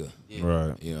smoking hookah. Yeah.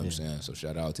 right. You know what I'm saying? So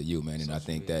shout out to you, man. And I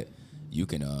think that you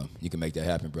can make that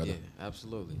happen, brother. Yeah,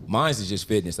 absolutely. Mine's is just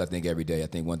fitness. I think every day. I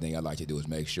think one thing I like to do is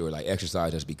make sure like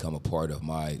exercise has become a part of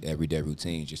my everyday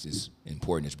routine, just as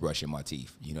important as brushing my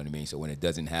teeth. You know what I mean? So when it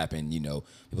doesn't happen, people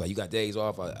like, you got days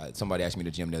off. Somebody asked me at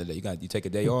the gym the other day, you take a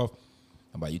day off?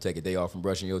 I'm like, you take a day off from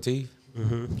brushing your teeth?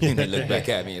 And they look back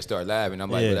at me and start laughing. I'm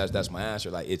like, Yeah. well, that's my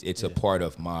answer. Like it's a part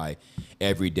of my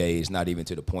everyday. It's not even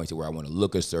to the point to where I want to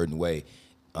look a certain way.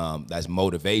 That's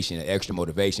motivation, extra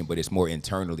motivation, but it's more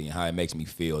internally and how it makes me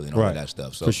feel and all Right. of that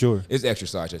stuff. So For sure. it's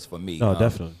exercise just for me. No,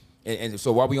 definitely. And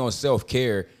so while we on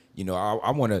self-care,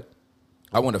 I want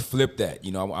to flip that.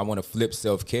 I want to flip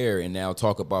self-care and now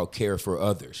talk about care for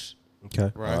others.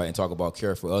 Okay. Right. And talk about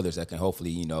care for others that can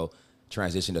hopefully,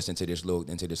 transition us into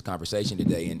this conversation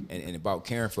today, and about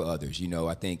caring for others. You know,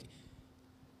 I think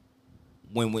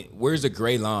where's the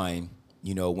gray line?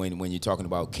 You know, when you're talking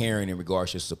about caring in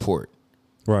regards to support.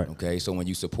 Right. Okay, so when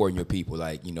you supporting your people,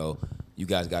 like, you know, you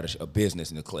guys got a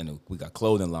business, and we got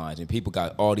clothing lines, and people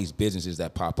got all these businesses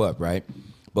that pop up, right?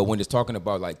 But when it's talking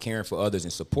about like caring for others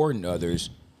and supporting others,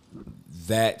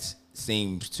 that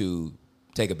seems to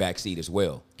take a back seat as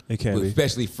well. It can be.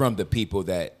 Especially from the people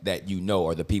that you know,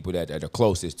 or the people that are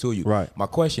closest to you. Right. My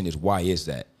question is, why is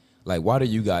that? Like, why do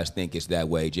you guys think it's that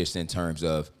way? Just in terms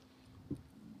of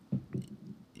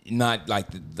not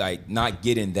not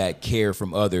getting that care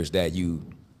from others that you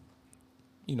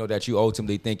know, that you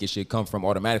ultimately think it should come from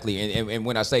automatically. And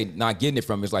when I say not getting it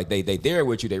from, it's like they there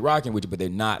with you, they rocking with you, but they're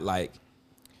not like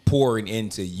pouring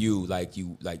into you like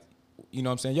you know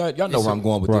what I'm saying? Y'all know where I'm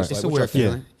going with this. It's Like, a what weird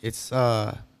y'all feeling. It's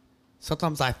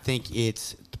sometimes I think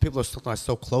it's the people are sometimes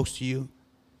so close to you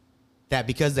that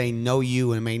because they know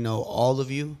you and may know all of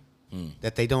you,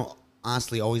 that they don't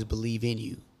honestly always believe in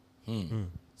you.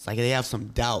 It's like they have some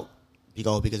doubt.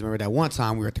 Because remember that one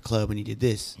time we were at the club and he did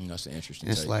this. That's an interesting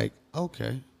And it's take. like,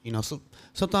 okay. You know, so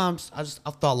sometimes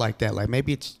I've thought like that. Like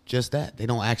maybe it's just that. They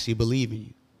don't actually believe in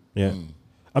you. Yeah.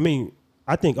 I mean,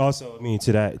 I think also, I mean,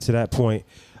 to that point,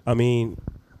 I mean,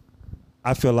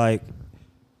 I feel like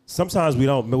sometimes we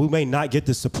may not get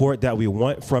the support that we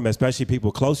want from especially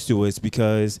people close to us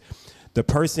because the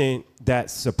person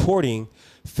that's supporting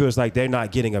feels like they're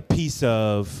not getting a piece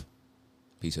of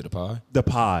the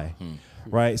pie.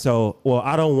 Right? So, well,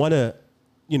 I don't want to,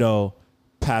 you know,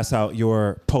 pass out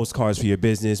your postcards for your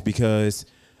business because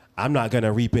I'm not going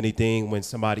to reap anything when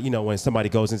somebody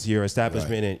goes into your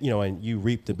establishment and, you know, and you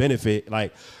reap the benefit.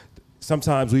 Like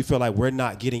sometimes we feel like we're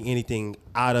not getting anything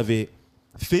out of it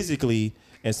physically.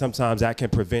 And sometimes that can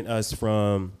prevent us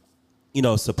from, you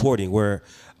know, supporting. Where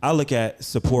I look at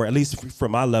support, at least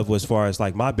from my level, as far as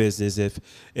like my business, if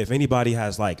anybody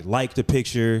has liked the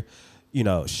picture, you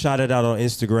know, shout it out on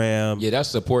Instagram. Yeah, that's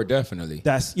support, definitely.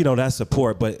 That's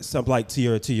support. But something like to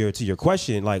your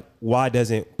question, like why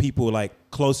doesn't people like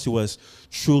close to us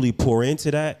truly pour into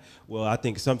that? Well, I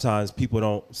think sometimes people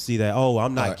don't see that. Oh,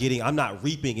 I'm not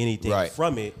reaping anything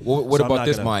from it. What so about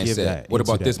this mindset? What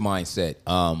about this mindset?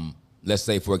 Let's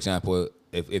say, for example,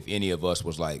 if any of us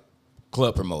was like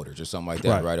club promoters or something like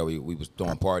that, right? Or we was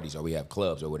throwing parties, or we have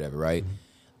clubs or whatever, right?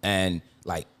 And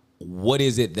like, what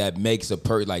is it that makes a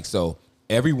like, so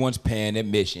everyone's paying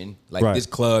admission, like this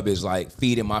club is like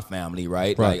feeding my family,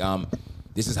 right? Like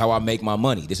this is how I make my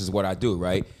money, this is what I do,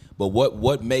 right? But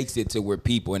what makes it to where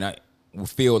people, and I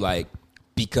feel like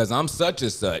because I'm such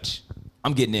and such,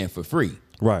 I'm getting in for free,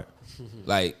 right?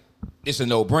 Like it's a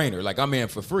no-brainer, like I'm in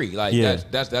for free, like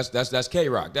that's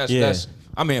K-Rock, that's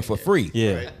I'm in for free,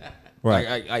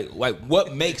 like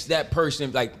what makes that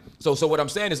person like. So what I'm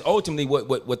saying is ultimately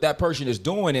what that person is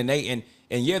doing, and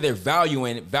they're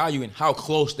valuing how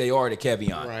close they are to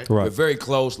Kevion. Right. We're very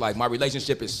close. Like my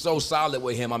relationship is so solid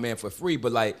with him, I'm in for free.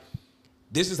 But like,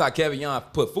 this is how Kevion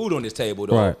put food on this table,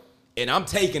 though, and I'm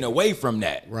taking away from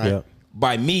that,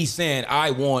 by me saying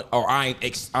I want, or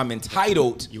I'm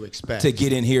entitled to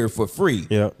get in here for free.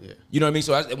 Yeah. You know what I mean?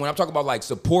 So when I'm talking about like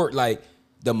support, like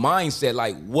the mindset,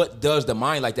 like what does the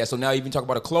mind like that? So now even talk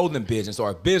about a clothing business or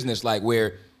a business, like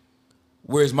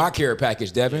where's my care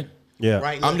package, Devin? Yeah.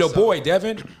 Right. I'm your boy,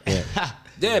 Devin.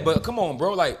 Yeah, but come on,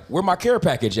 bro. Like, where my care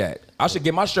package at? I should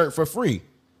get my shirt for free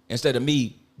instead of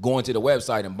me going to the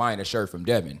website and buying a shirt from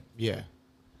Devin. Yeah.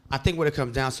 I think what it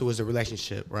comes down to is a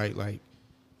relationship, right? Like,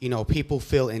 you know, people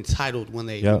feel entitled when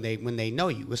they know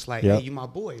you. It's like, hey, you my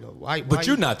boy though. Why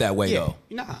you're not that way though.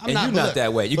 I'm and not. You're not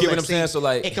that way. You get what I'm saying? So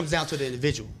like, it comes down to the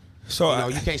individual. So you know,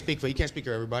 you can't speak for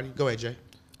everybody. Go ahead, Jay.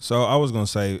 So I was gonna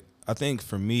say, I think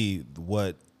for me,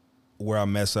 where I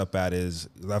mess up at is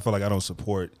I feel like I don't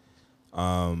support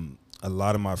a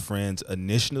lot of my friends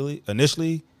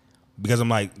initially because I'm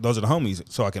like, those are the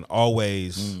homies, so I can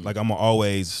always like I'm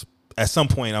always at some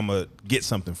point I'm gonna get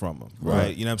something from them,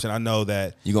 right? You know what I'm saying? I know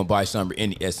that you're gonna buy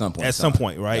something at some point. At some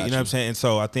point, right? Gotcha. You know what I'm saying? And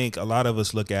so I think a lot of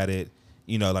us look at it,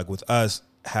 you know, like with us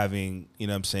having, you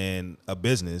know what I'm saying, a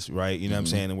business, right? You know what I'm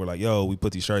saying? And we're like, yo, we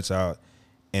put these shirts out,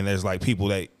 and there's like people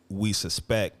that we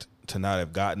suspect to not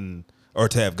have gotten or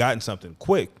to have gotten something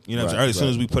quick. You know what I'm saying? As soon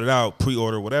as we put it out,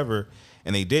 pre-order, whatever,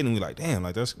 and they didn't, we're like, damn,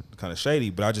 like that's kind of shady.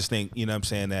 But I just think, you know what I'm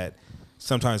saying, that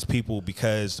sometimes people,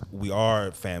 because we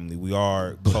are family, we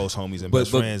are close homies and best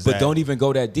friends. But don't even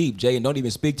go that deep, Jay, and don't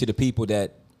even speak to the people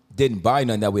that didn't buy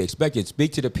none that we expected.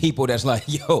 Speak to the people that's like,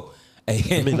 yo,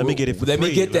 hey, let me get it for let free.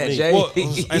 me get that, Jay. Well,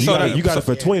 and so you got it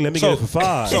for $20. Let me get it for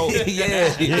 $5. So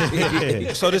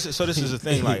yeah. So this is the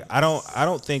thing. Like I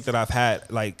don't think that I've had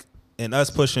like in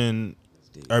us pushing,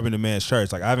 deep. Urban Demand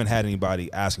shirts, like I haven't had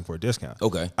anybody asking for a discount.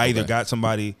 Okay, I either okay. got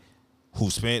somebody who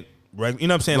spent, you know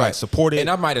what I'm saying, like supported. And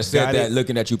I might have said got that it.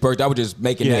 looking at you personally. I was just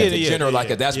making Yeah, that as a yeah, general, yeah, like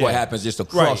yeah. that's what Yeah. happens just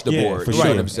across the Yeah, board. for You know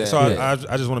sure. what I'm saying? So Yeah.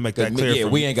 I just want to make that 'Cause clear. yeah, for,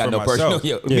 we ain't got for no personal. myself.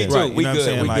 Yeah, me too. Right, We you know good. what I'm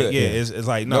saying? We Like, good. yeah, it's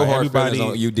like No hard everybody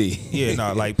feelings on UD. Yeah,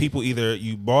 no, like people either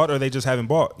you bought or they just haven't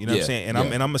bought. You know what Yeah, I'm saying? And yeah.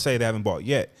 I'm gonna say they haven't bought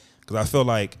yet because I feel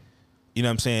like, you know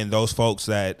what I'm saying, those folks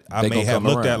that I They may gonna have come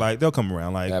looked around. at, like they'll come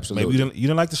around. Like Absolutely. maybe you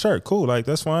didn't like the shirt, cool, like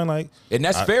that's fine, like And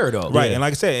that's fair though. right. Yeah. And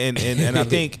like I said, and I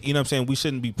think, you know what I'm saying, we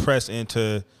shouldn't be pressed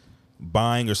into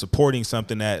buying or supporting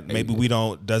something that maybe we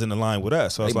doesn't align with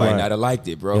us. So They it's might like, not have liked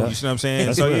it, bro. you see what I'm saying?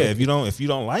 That's So fair. yeah, if you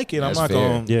don't like it, That's I'm not fair.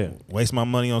 gonna Yeah. waste my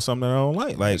money on something that I don't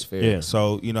like. Like That's fair. Yeah.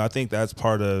 so, you know, I think that's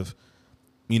part of,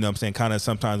 you know what I'm saying, kind of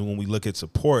sometimes when we look at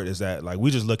support is that like we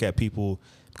just look at people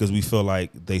because we feel like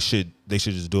they should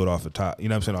just do it off the top. You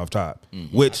know what I'm saying? Off top.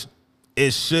 Mm-hmm. Which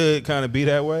it should kind of be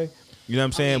that way. You know what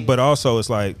I'm saying? But also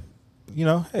it's like, you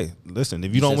know, hey, listen,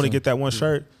 if you don't want to get that one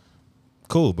shirt,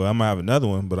 cool, but I'm gonna have another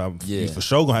one, but I'm Yeah. for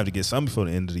sure gonna have to get something before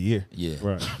the end of the year. Yeah.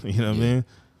 Right. You know what I mean?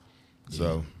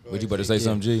 So Would you better say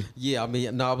something, G? Yeah, I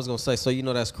mean, no, I was gonna say. So you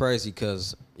know that's crazy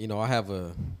because you know I have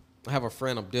a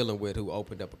friend I'm dealing with who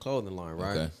opened up a clothing line,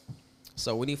 right? Okay.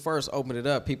 So when he first opened it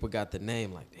up, people got the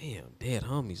name like, damn, dead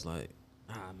homies. Like,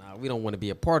 nah, we don't want to be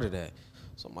a part of that.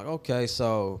 So I'm like, okay.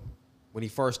 So when he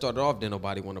first started off, didn't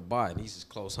nobody want to buy it. And he's his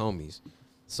close homies.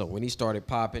 So when he started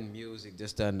popping music,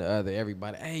 this, that, and the other,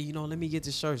 everybody, hey, you know, let me get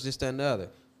the shirts, this, that, and the other.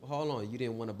 Well, hold on, you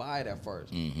didn't want to buy it at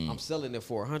 1st. I'm selling it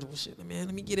for $100. Well, shit, man,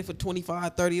 let me get it for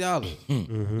 $25,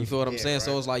 $30. You feel what I'm saying?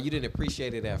 So it's like you didn't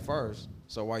appreciate it at first.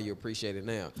 So why you appreciate it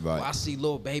now? Right. Well, I see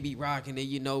Lil Baby rocking it,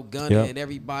 you know, Gunna Yep. and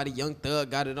everybody, Young Thug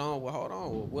got it on. Well, hold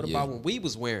on. Well, what Yeah. about when we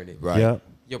was wearing it? Right. Yeah.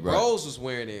 Your Right. bros was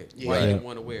wearing it. Why Right. you didn't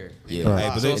want to wear it? Yeah. Right. Hey,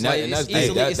 but So they- it's and like that- and it's that's- hey,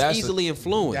 easily, that- it's that's a- easily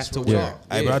influenced. That's to what where- we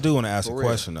are. Hey, but I do want to ask a for real.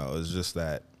 question though. It's just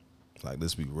that, like,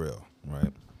 let's be real,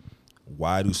 right?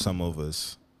 Why do some of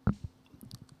us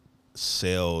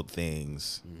sell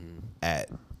things at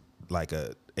like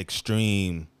a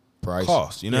extreme Price.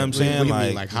 cost? You know what I'm What saying? do you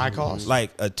mean, like high cost?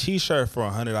 like a T-shirt for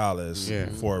 $100 Yeah.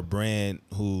 for a brand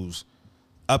who's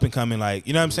up and coming, like,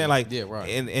 you know what I'm saying? Like, Yeah, right.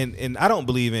 And I don't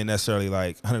believe in necessarily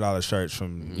like $100 shirts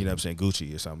from, you know what I'm saying,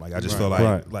 Gucci or something. Like, I just feel like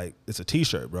Right. like it's a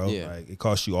T-shirt, bro. Yeah. Like, it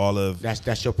costs you all of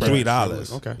That's your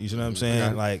 $3. Okay. You know what I'm saying?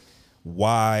 Okay. Like,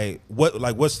 why?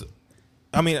 What's?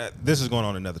 I mean, this is going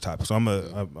on another topic. So I'm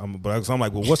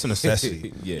like, well, what's the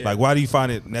necessity? Yeah. Like, why do you find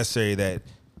it necessary that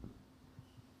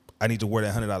I need to wear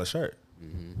that $100 shirt?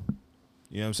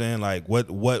 You know what I'm saying? Like,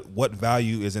 what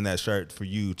value is in that shirt for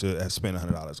you to have spent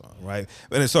 $100 on, right?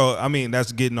 And so, I mean,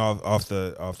 that's getting off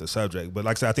the subject. But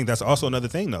like I said, I think that's also another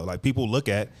thing though. Like, people look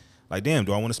at, like, damn,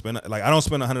 do I want to spend? Like, I don't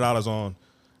spend $100 on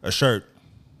a shirt.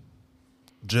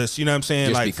 Just, you know what I'm saying?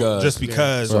 Just Like, because. just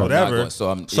because So or I'm not whatever.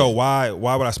 going- so yeah.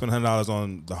 why would I spend $100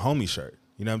 on the homie shirt?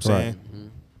 You know what I'm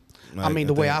saying? I mean,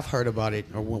 the way think- I've heard about it,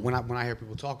 or when I hear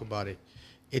people talk about it,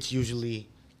 it's usually,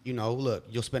 you know, look,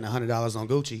 you'll spend $100 on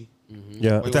Gucci, Yeah.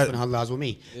 or you'll that- spend $100 with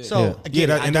me. So Yeah. Yeah, again,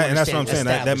 that, I and, do that, and that's what I'm understand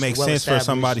saying. That makes sense for well-established,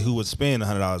 somebody who would spend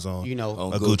 $100 on, you know,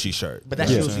 a Gucci shirt. But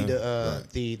that's You know what usually I'm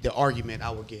saying? the argument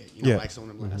I would get. You know, Yeah. like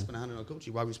someone like, I spent $100 on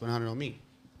Gucci. Why would you spend $100 on me?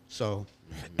 So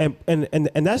And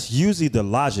that's usually the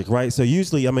logic, right? So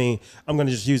usually, I mean, I'm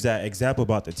gonna just use that example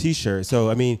about the T-shirt. So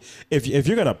I mean, if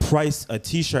you're gonna price a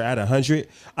T-shirt at $100,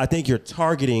 I think you're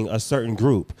targeting a certain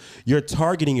group. You're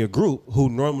targeting a group who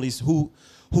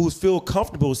who feel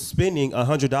comfortable spending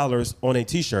 $100 on a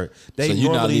T-shirt. They So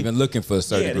you're not normally- even looking for a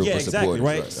certain group of exactly, supporters,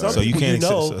 right? Some So you people can't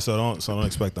know, so don't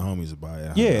expect the homies to buy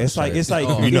it. yeah, it's like you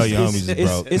know it's- your homies is it's-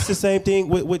 broke. It's the same thing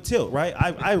with Tilt, right?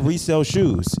 I resell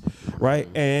shoes, right?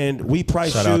 And we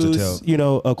price Shout out to shoes, Tilt. you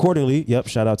know, accordingly. Yep,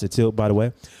 shout out to Tilt, by the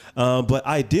way. But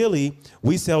ideally,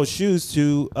 we sell shoes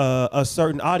to a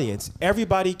certain audience.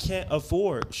 Everybody can't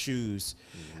afford shoes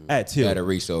at Tilt At a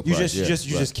resale You price, just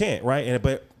yeah, right. just can't, right? And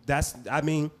but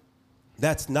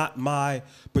that's not my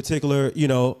particular, you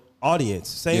know, audience.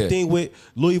 Same Yeah. thing with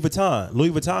Louis Vuitton. Louis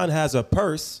Vuitton has a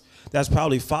purse that's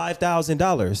probably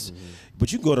 $5,000,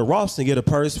 but you can go to Ross and get a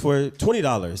purse for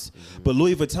 $20. But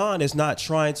Louis Vuitton is not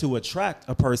trying to attract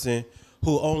a person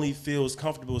who only feels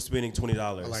comfortable spending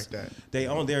 $20. I like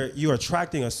that. You're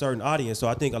attracting a certain audience. So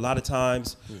I think a lot of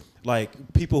times, like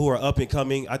people who are up and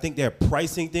coming, I think they're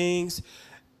pricing things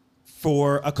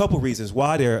for a couple reasons.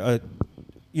 Why they're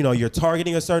you're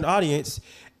targeting a certain audience,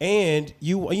 and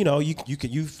you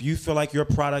feel like your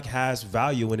product has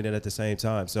value in it at the same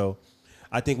time. So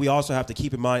I think we also have to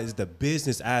keep in mind is the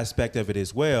business aspect of it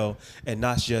as well, and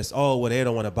not just they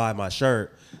don't want to buy my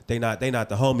shirt. They not the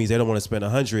homies. They don't want to spend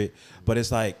 $100. But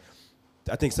it's like,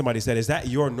 I think somebody said, is that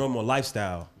your normal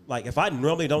lifestyle? Like if I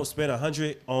normally don't spend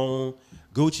 $100 on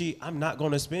Gucci, I'm not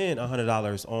going to spend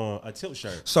 $100 on a Tilt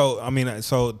shirt. So I mean,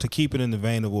 so to keep it in the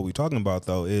vein of what we're talking about,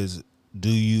 though, is do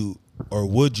you or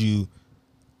would you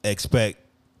expect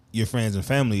your friends and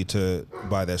family to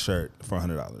buy that shirt for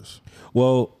 $100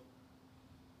 Well,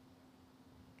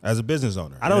 as a business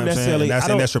owner? I don't You know what I'm saying? necessarily- And I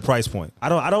don't- that's your price point. I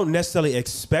don't necessarily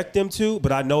expect them to,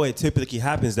 but I know it typically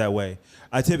happens that way.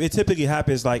 It typically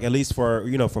happens like at least for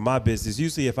for my business.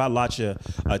 Usually, if I launch a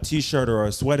T-shirt or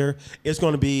a sweater, it's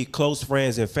going to be close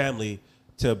friends and family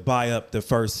to buy up the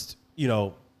first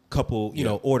couple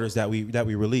orders that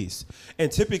we release. And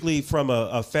typically, from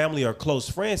a family or close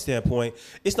friend standpoint,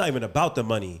 it's not even about the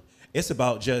money. It's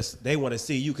about just they want to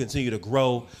see you continue to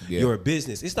grow your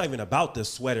business. It's not even about the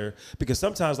sweater because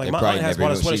sometimes like They my probably aunt has never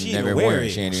bought a even- sweater, she she never even wear wear it. it.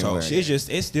 She ain't even So wear it.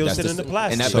 it's still That's sitting in the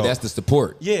plastic. but that's the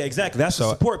support. Yeah, exactly. That's the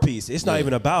support piece. It's not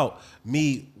even about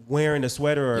me wearing a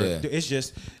sweater or it's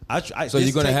just So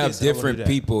you're gonna have different people.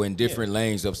 people in different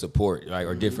lanes of support, right?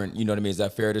 Or different, you know what I mean? Is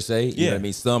that fair to say? You know what I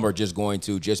mean? Some are just going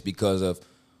to just because of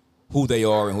who they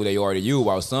are and who they are to you,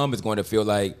 while some is going to feel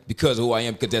like because of who I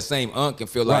am, because that same aunt can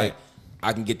feel like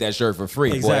I can get that shirt for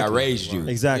free. Exactly. Boy, I raised you.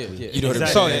 Exactly. Yeah, yeah. You know what I'm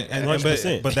So, saying? and,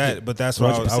 100%. but that's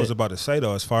what I 100%. was about to say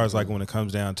though. As far as like when it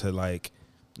comes down to like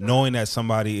knowing that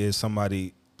somebody is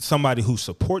somebody who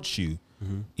supports you,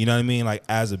 you know what I mean? Like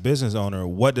as a business owner,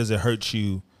 what does it hurt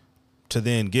you to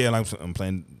then give? Like I'm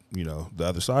playing, the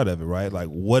other side of it, right? Like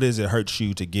what does it hurt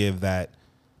you to give that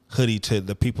hoodie to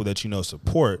the people that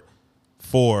support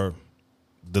for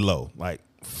the low? Like,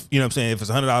 you know what I'm saying? If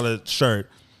it's $100 shirt,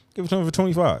 give it to them for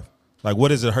 $25. Like, what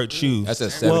does it hurt you? That's a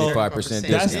 75%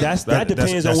 discount. That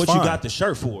depends on what you fine. got the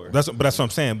shirt for. But that's what I'm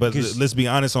saying. But let's be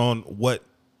honest on what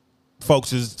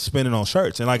folks is spending on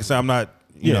shirts. And like I said, I'm not,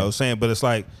 saying, but it's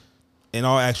like, in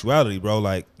all actuality, bro,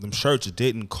 like them shirts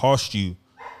didn't cost you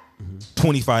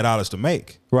 $25 to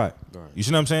make. Right. You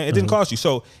see what I'm saying? It didn't cost you.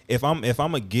 So if I'm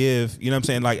a give, you know what I'm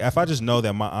saying? Like if I just know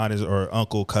that my aunt is or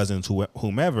uncle, cousins,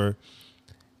 whomever,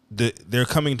 they're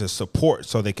coming to support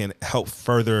so they can help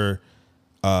further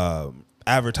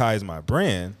advertise my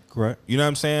brand. Correct. You know what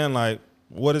I'm saying? Like,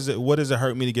 what does it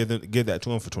hurt me to give that to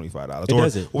them for $25? It or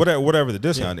doesn't. whatever the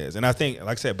discount is. And I think,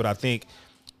 like I said, but I think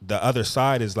the other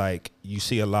side is like you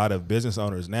see a lot of business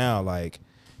owners now like,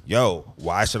 yo,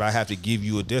 why should I have to give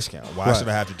you a discount? Why should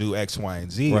I have to do X, Y,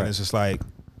 and Z? Right. And it's just like,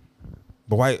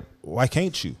 but why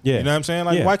can't you? Yeah. You know what I'm saying?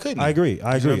 Like, why couldn't you? I agree. You know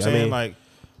what I'm saying? Like,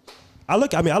 I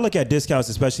look at discounts,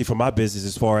 especially for my business,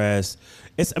 as far as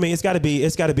it's got to be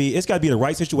the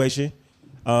right situation.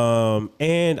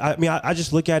 And I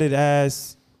just look at it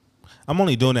as I'm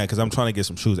only doing that because I'm trying to get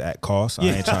some shoes at cost. I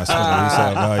ain't trying to spend the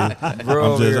resale value.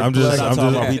 Bro, I'm talking just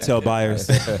about retail buyers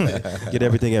get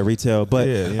everything at retail. But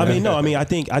Yeah. I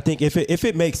think if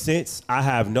it makes sense, I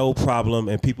have no problem.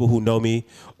 And people who know me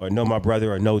or know my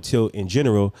brother or know Tilt in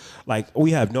general, like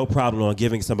we have no problem on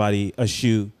giving somebody a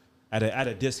shoe at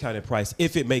a discounted price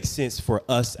if it makes sense for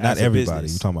us not as a everybody.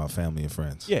 business. You're talking about family and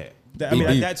friends. Yeah.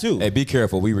 That too. Hey, be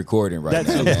careful. We recording right That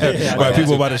now. too. man. Yeah, Right,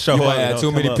 people about to show You up. might have too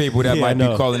Come many up. people that Yeah, might I be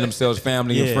know. calling themselves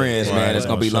family and Yeah. friends, Right, man. That's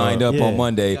gonna be sure. lined up Yeah. on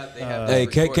Monday. They have Hey,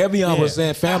 that recording. Kevion was Yeah.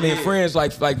 saying family and friends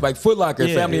like Foot Locker,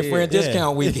 Yeah, family and yeah, friend yeah.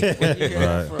 discount weekend.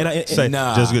 Right. And Say,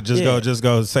 Nah. just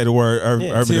go say the word Urban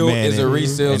Tilt Demand. is a and-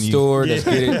 resale and you- store. Let's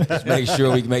get it. Let's make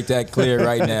sure we make that clear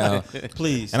right now.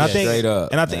 please. And I yes. think, Straight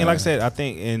up, and like I man. said, I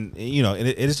think,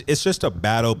 it's just a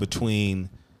battle between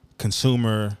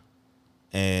consumer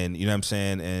and you know what I'm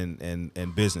saying,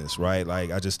 and business, right?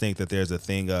 Like I just think that there's a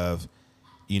thing of,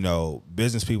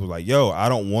 business people like, yo, I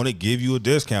don't want to give you a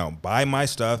discount. Buy my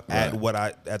stuff at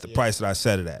the price that I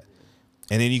set it at.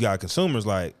 And then you got consumers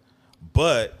like,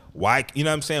 but why? You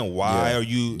know what I'm saying? Why Yeah. are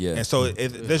you? Yeah. And so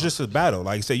there's just a battle.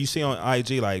 Like I say, you see on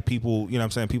IG, like people, you know what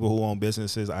I'm saying, people who own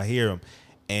businesses, I hear them.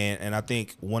 And I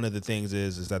think one of the things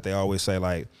is that they always say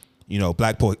like,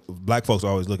 black folks are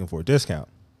always looking for a discount.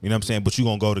 You know what I'm saying? But you're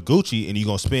going to go to Gucci and you're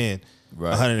going to spend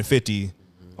 $150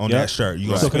 on Yep. that shirt. You're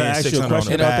going So to can I spend ask you a $600 on question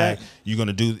the about bag. that? You're going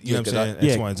to do, you know what I'm saying?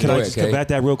 Yeah, X, Y, and Z. can I Go just ahead, combat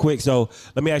that real quick? So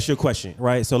let me ask you a question,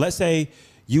 right? So let's say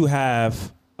you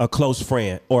have a close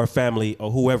friend or a family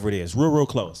or whoever it is, real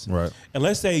close. Right. And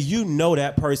let's say you know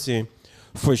that person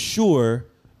for sure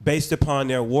based upon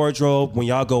their wardrobe when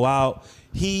y'all go out,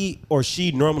 he or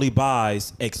she normally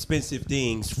buys expensive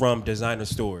things from designer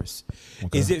stores.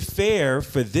 Okay. Is it fair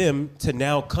for them to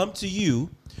now come to you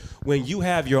when you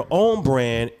have your own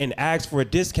brand and ask for a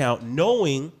discount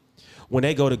knowing when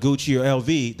they go to Gucci or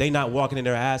LV, they not walking in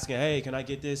there asking, "Hey, can I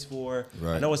get this for?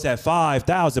 Right. I know it's at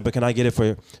 5,000, but can I get it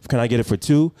for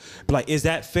 2?" But like, is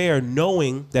that fair?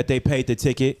 Knowing that they paid the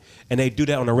ticket and they do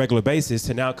that on a regular basis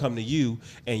to now come to you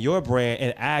and your brand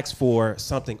and ask for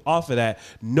something off of that,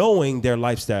 knowing their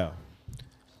lifestyle.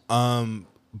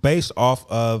 Based off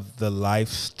of the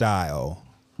lifestyle,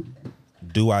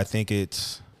 do I think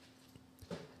it's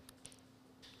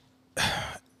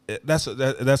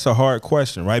that's a hard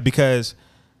question, right? Because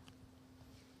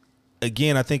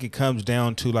again, I think it comes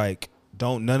down to like,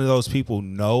 don't none of those people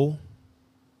know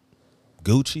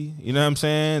Gucci? You know what I'm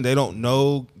saying? They don't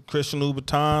know Christian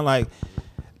Louboutin. Like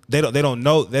they don't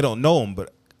know them.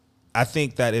 But I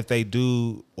think that if they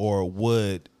do or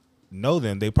would know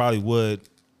them, they probably would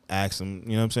ask them.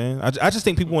 You know what I'm saying? I just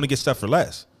think people want to get stuff for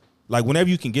less. Like whenever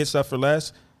you can get stuff for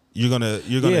less, you're gonna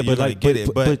get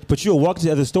it. But you'll walk to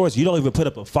other stores. You don't even put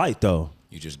up a fight though.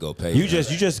 You just go pay. You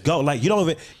just go. Like you don't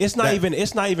even. It's not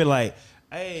even like,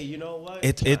 hey, you know what?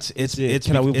 It's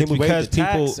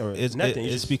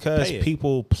because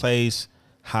people place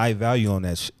high value on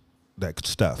that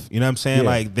stuff. You know what I'm saying? Yeah.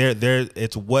 Like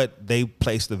it's what they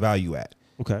place the value at.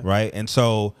 Okay. Right. And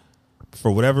so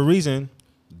for whatever reason,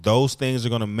 those things are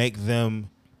gonna make them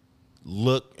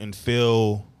look and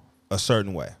feel a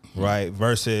certain way. Right.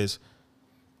 Versus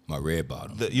my red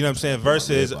bottom. You know what I'm saying?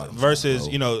 Versus,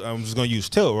 you know, I'm just gonna use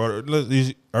Tilt or let's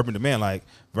use Urban Demand, like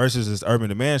versus this Urban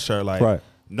Demand shirt, like right.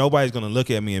 Nobody's gonna look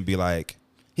at me and be like,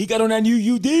 he got on that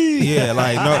new UD. Yeah,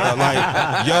 like no,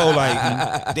 like yo,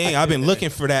 like dang, I've been looking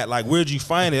for that. Like, where'd you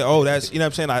find it? Oh, that's, you know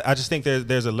what I'm saying? I just think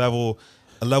there's a level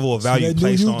of value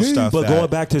placed on stuff. But going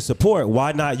back to support,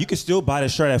 why not? You can still buy the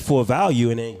shirt at full value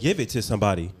and then give it to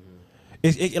somebody.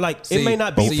 It may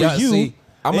not be for you.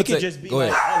 It can just be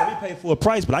like, oh, let me pay full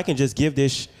price, but I can just give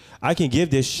this. I can give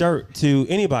this shirt to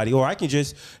anybody, or I can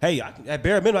just, hey, at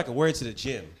bare minimum, I can wear it to the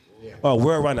gym. Or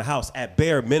wear around the house at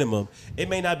bare minimum. It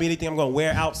may not be anything I'm gonna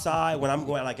wear outside when I'm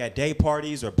going like at day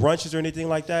parties or brunches or anything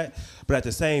like that. But at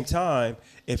the same time,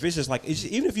 if it's just like,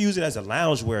 even if you use it as a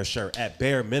loungewear shirt at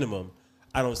bare minimum,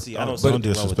 I don't see. Don't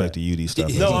disrespect the UD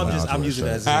stuff. No, I'm using it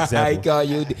as an example. I got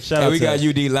UD. We got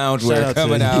UD loungewear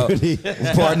coming out,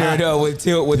 partnering up with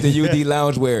Tilt with the UD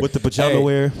loungewear with the pajama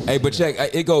wear. Hey, but check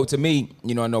it go to me.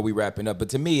 You know, I know we wrapping up, but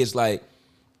to me, it's like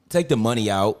take the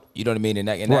money out. You know what I mean? And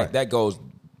that goes.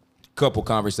 Couple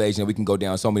conversations, we can go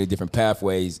down so many different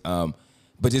pathways, but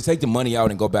just take the money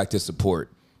out and go back to support.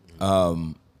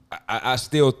 I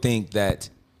still think that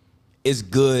it's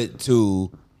good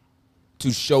to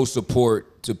show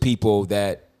support to people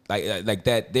that like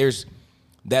that. There's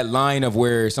that line of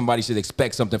where somebody should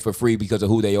expect something for free because of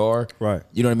who they are. Right.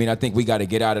 You know what I mean? I think we got to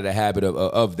get out of the habit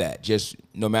of that. Just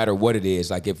no matter what it is.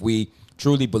 Like if we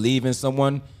truly believe in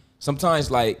someone. Sometimes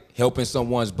like helping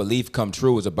someone's belief come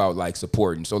true is about like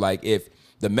supporting. So like if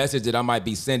the message that I might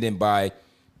be sending by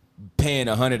paying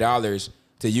 $100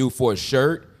 to you for a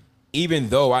shirt, even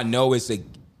though I know it's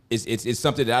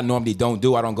something that I normally don't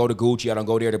do. I don't go to Gucci. I don't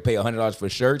go there to pay $100 for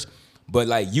shirts. But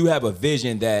like you have a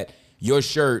vision that your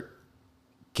shirt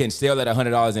can sell at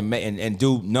 $100 and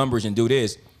do numbers and do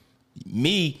this.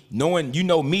 Me knowing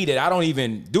me that I don't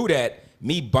even do that.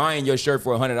 Me buying your shirt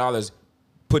for $100.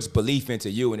 Puts belief into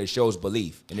you, and it shows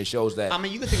belief, and it shows that. I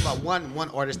mean, you can think about one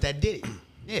artist that did it.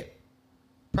 Yeah,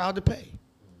 Proud to Pay.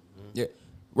 Yeah,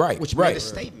 right. Which right. made a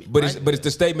statement. But right? it's the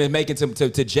statement making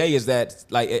to Jay is that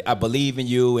like I believe in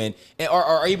you, and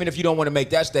or even if you don't want to make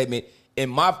that statement,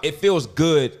 it feels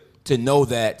good to know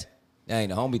that. Dang,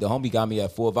 the homie got me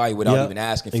at full value without even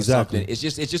asking for something. It's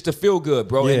just to feel good,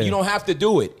 bro, and you don't have to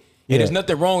do it. And there's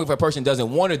nothing wrong if a person doesn't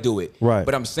want to do it. Right.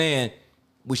 But I'm saying.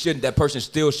 That person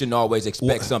still shouldn't always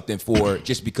expect something for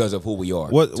just because of who we are.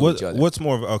 What's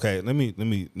more of okay? Let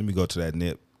me go to that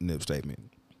Nip statement.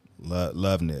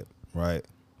 Love Nip, right?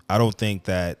 I don't think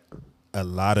that a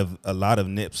lot of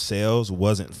Nip's sales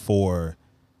wasn't for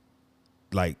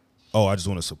like, oh, I just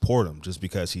want to support him just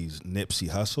because he's Nipsey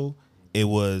Hussle. It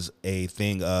was a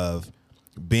thing of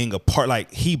being a part.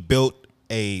 Like he built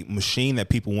a machine that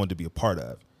people wanted to be a part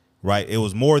of, right? It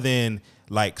was more than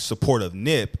like support of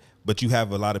Nip. But you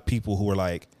have a lot of people who are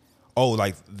like, oh,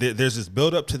 like there's this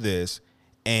build up to this,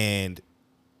 and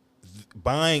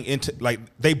buying into like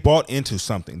they bought into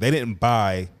something. They didn't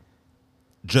buy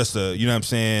just a, you know what I'm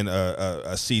saying,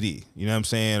 a CD, you know what I'm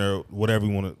saying, or whatever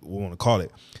we want to call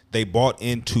it. They bought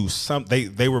into some. They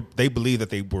believe that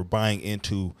they were buying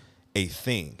into a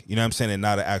thing, you know what I'm saying, and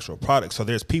not an actual product. So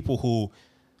there's people who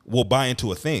will buy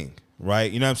into a thing.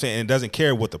 Right, you know what I'm saying? And it doesn't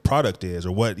care what the product is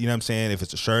or what, you know what I'm saying, if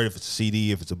it's a shirt, if it's a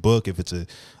CD, if it's a book, if it's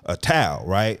a towel,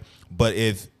 right? But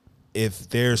if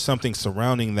there's something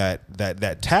surrounding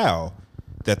that towel,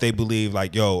 that they believe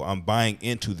like, yo, I'm buying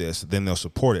into this, then they'll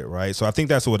support it, right? So I think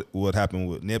that's what happened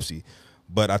with Nipsey.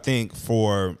 But I think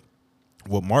for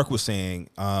what Mark was saying,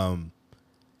 I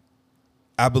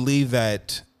believe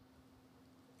that,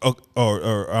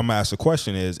 or I'm gonna ask the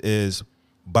question is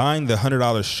buying the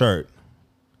 $100 shirt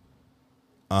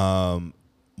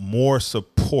more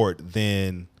support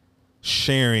than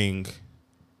sharing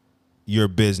your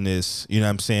business, you know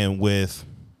what I'm saying, with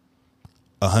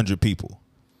 100 people?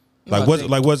 Like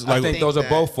I think those are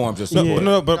both forms of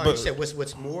support. But you said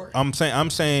what's more? I'm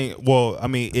saying, well, I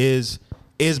mean, is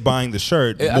buying the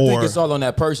shirt more? I think it's all on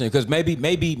that person, because maybe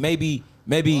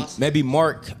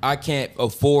Mark, I can't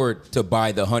afford to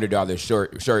buy the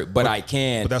 $100 shirt, but I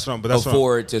can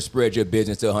afford to spread your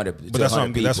business to 100. But that's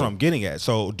what I'm getting at.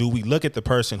 So do we look at the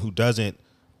person who doesn't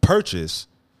purchase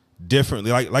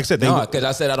differently? Like I said, because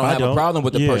I said I don't have a problem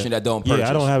with the person that don't purchase.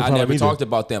 I don't have a problem I never either. talked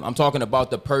about them. I'm talking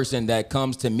about the person that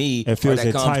comes to me And feels or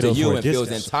that comes to entitled you for a and feels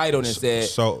discount. entitled and said,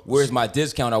 where's my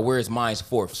discount, or where's mine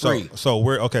for free? So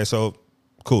we're okay. So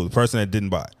cool. The person that didn't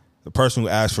buy, the person who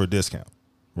asked for a discount,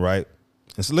 right?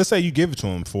 And so let's say you give it to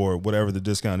them for whatever the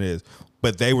discount is,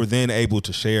 but they were then able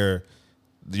to share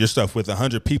your stuff with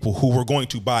 100 people who were going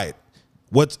to buy it.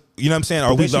 What's, you know what I'm saying?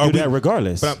 Are we do that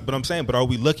regardless? But I'm saying, but are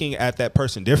we looking at that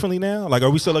person differently now? Like, are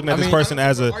we still looking at this person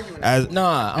as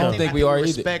Nah, I don't think we are either.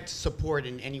 Respect, support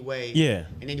in any way. Yeah.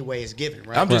 In any way is given,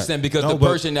 right? I'm just saying, because the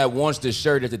person that wants the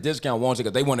shirt at the discount wants it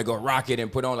because they want to go rock it and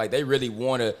put on, like, they really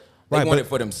want to. They want it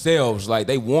for themselves. Like,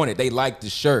 they want it. They like the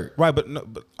shirt. Right, but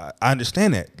I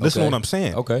understand that. Listen to what I'm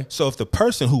saying. Okay. So if the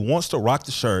person who wants to rock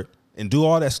the shirt and do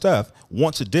all that stuff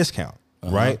wants a discount,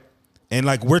 right? And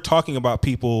like, we're talking about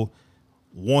people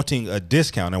wanting a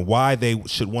discount and why they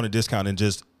should want a discount and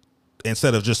just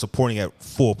instead of just supporting at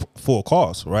full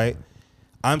cost, right?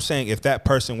 I'm saying if that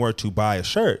person were to buy a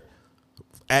shirt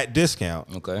at discount,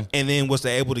 and then was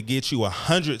able to get you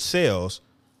 100 sales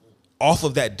off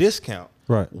of that discount,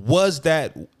 right? Was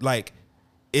that like,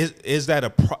 is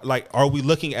that like, are we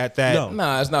looking at that? No.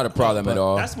 Nah, it's not a problem at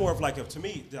all. That's more of like, to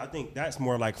me, I think that's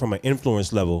more like from an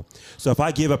influence level. So if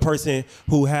I give a person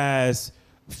who has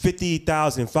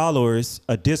 50,000 followers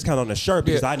a discount on a shirt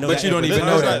because I know but that you don't even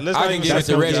know that. I can give it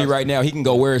to Reggie right now. He can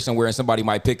go wear it somewhere and somebody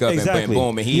might pick up and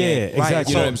boom, and he ain't.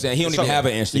 Exactly. You know what I'm saying? He don't even have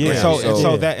an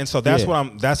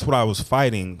Instagram. That's what I was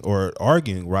fighting or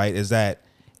arguing, right? Is that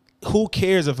who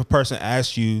cares if a person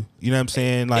asks you, you know what I'm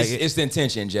saying? Like, it's the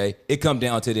intention, Jay. It comes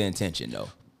down to the intention, though.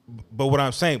 But what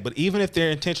I'm saying, but even if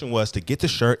their intention was to get the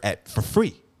shirt for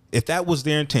free, if that was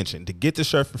their intention to get the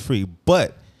shirt for free,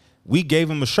 but we gave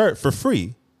them a shirt for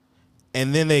free,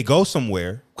 and then they go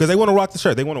somewhere because they want to rock the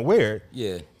shirt, they want to wear it.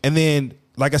 Yeah. And then,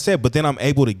 like I said, but then I'm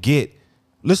able to get,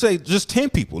 let's say, just 10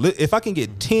 people. If I can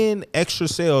get 10 extra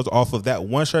sales off of that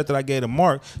one shirt that I gave to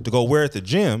Mark to go wear at the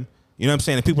gym, you know what I'm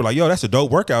saying? And people are like, yo, that's a dope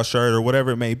workout shirt or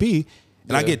whatever it may be.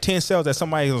 And I get 10 sales that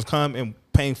somebody who's come and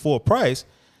paying full price.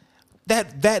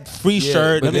 That free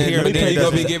shirt. But then you're going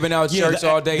to be giving out shirts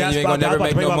all day and you ain't going to never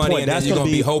make no money. And then you're going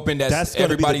to be hoping that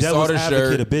everybody saw the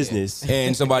shirt of business.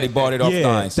 and somebody bought it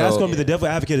offline. So that's going to be the devil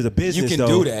advocate of the business. You can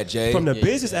do that, Jay. From the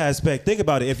business aspect, think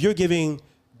about it. If you're giving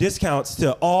discounts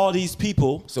to all these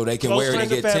people, so they can wear it and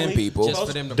get 10 people, just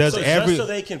for them to just so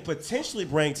they can potentially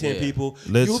bring 10 people,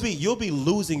 you'll be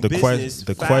losing business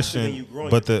faster than you growing.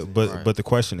 But the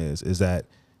question is that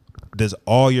does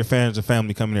all your fans and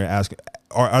family come in there asking,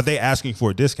 or are they asking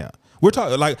for a discount? We're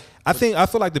talking like I feel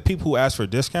like the people who ask for a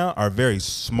discount are very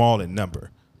small in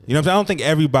number. You know what I'm saying? I don't think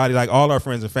everybody, like all our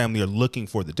friends and family, are looking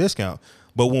for the discount.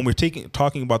 But when we're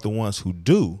talking about the ones who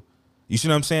do, you see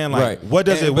what I'm saying? Like, right. What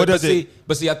does it?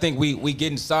 But see, I think we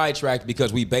getting sidetracked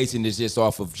because we basing this just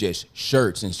off of just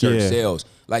shirts and shirt sales.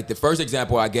 Like the first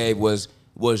example I gave was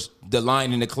the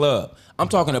line in the club. I'm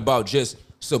talking about just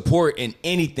support in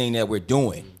anything that we're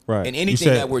doing. Right. And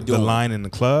anything that we're doing. The line in the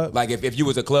club? Like if you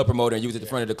was a club promoter and you was at the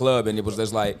front of the club and it was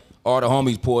just like all the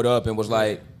homies pulled up and was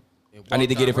like, I need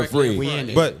to get it for free.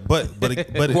 But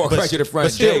walk right to the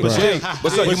front. Jay,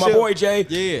 what's up? You my boy, Jay.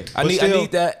 Yeah. I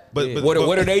need that.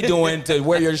 What are they doing to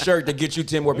wear your shirt to get you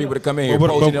 10 more people to come in here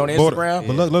posting it on Instagram?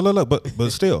 But look,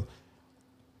 but still,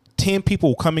 10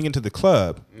 people coming into the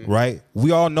club, right? We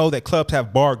all know that clubs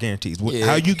have bar guarantees.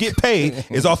 How you get paid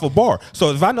is off a bar. So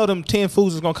if I know them 10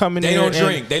 fools is gonna come in, they don't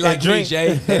drink. They like drink,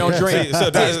 Jay. They don't drink. So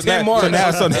that's 10 Mark.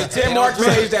 It's 10 Mark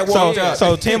Mays that walked up.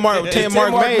 So 10 Mark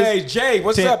Mays. Jay,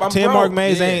 what's up? I'm 10 broke. Mark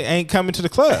Mays ain't coming to the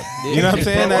club. You know what I'm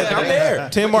saying? I'm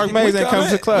there. 10 Mark Mays ain't coming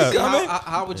to the club.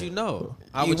 How would you know?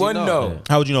 How You would you wouldn't know.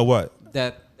 How would you know what?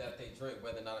 that they drink,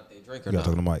 whether or not if they drink or You not?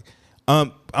 gotta talk to the mic.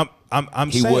 I'm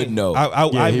He saying wouldn't know. I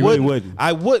he wouldn't. really wouldn't.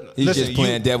 I wouldn't. He's Listen, just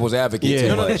playing devil's advocate Yeah. too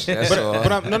No, much. That's all.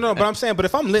 but I'm saying, but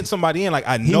if I'm letting somebody in, like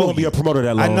I He know won't be a promoter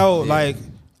that I long. know, like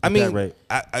I At mean, that rate.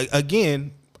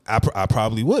 again. I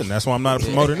probably wouldn't. That's why I'm not a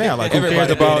promoter now. Like, who Everybody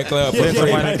cares about be in the club letting for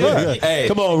somebody in the free. club? Hey,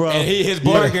 Come on, bro. And his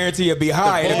bar guarantee would be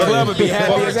high, and the club would be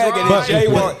happy as heck, and then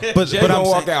Jay gonna I'm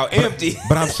walk saying- out empty.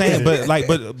 But I'm saying, but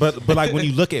like when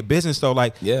you look at business though,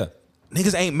 like Yeah.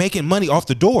 niggas ain't making money off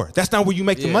the door. That's not where you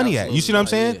make the Yeah, money at. You see what I'm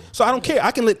absolutely saying? not, yeah. So I don't care.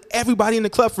 I can let everybody in the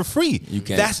club for free. You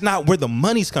can. That's not where the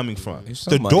money's coming from. There's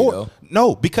some The money, door. though.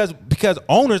 No, because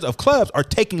owners of clubs are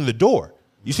taking the door.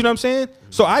 You see what I'm saying?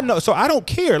 So I know. So I don't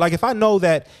care. Like if I know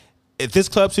that if this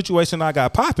club situation I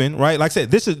got popping, right? Like I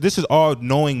said, this is all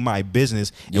knowing my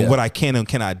business and Yeah. what I can and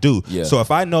cannot do. Yeah. So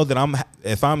if I know that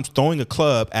if I'm throwing a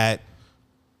club at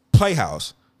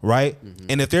Playhouse, right?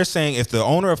 And if they're saying, if the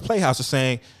owner of Playhouse is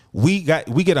saying we get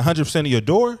 100% of your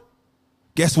door,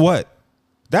 guess what?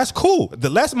 That's cool.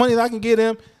 The less money that I can get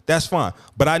him, that's fine.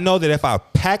 But I know that if I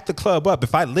pack the club up,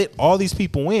 if I let all these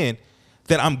people in,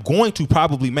 then I'm going to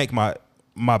probably make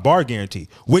my bar guarantee,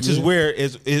 which is where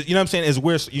is you know what I'm saying, is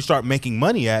where you start making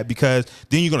money at, because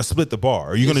then you're gonna split the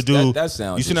bar, or you're gonna do that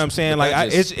sounds. you see what I'm saying? but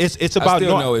Like that just- it's I about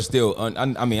still knowing- know it's still.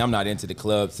 I mean, I'm not into the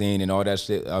club scene and all that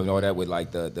shit. All that with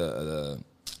like the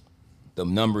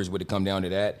numbers would it come down to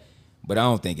that. But I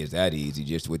don't think it's that easy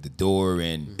just with the door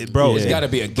and bro, It's yeah. got to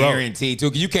be a Bro. guarantee too,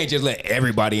 because you can't just let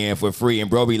everybody in for free and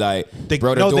bro be like, The-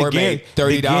 bro, the no, the door guar- made the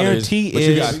 $30, guarantee but you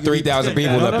is- got 3,000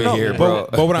 people No, up no, in no. here, bro.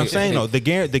 But what I'm saying though, the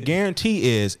guarantee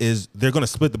is they're gonna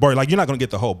split the bar. Like you're not gonna get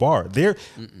the whole bar. Their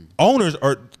owners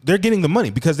they're getting the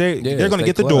money because they're Yeah, gonna it's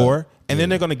get the their club. door and then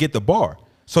they're gonna get the bar.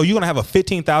 So you're gonna have a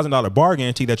 $15,000 bar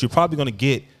guarantee that you're probably gonna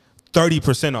get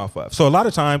 30% off of. So a lot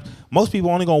of times, most people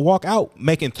only gonna walk out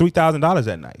making $3,000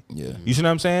 that night. Yeah. You see what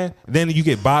I'm saying? Then you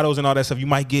get bottles and all that stuff. You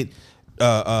might get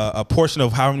a portion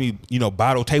of how many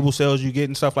bottle table sales you get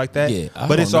and stuff like that. Yeah, I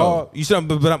but don't it's know. all you see.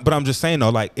 But I'm just saying though,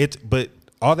 like it's but.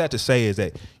 All that to say is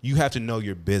that you have to know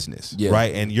your business, Yeah.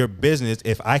 right? And your business,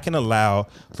 if I can allow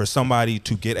for somebody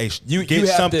to get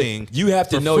something, you have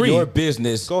to for know free, your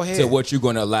business Go ahead. to what you're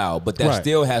going to allow, but that Right.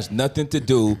 still has nothing to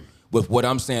do with what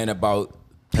I'm saying about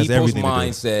Has people's everything to do.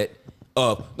 mindset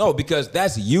of no, because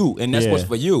that's you and that's Yeah. what's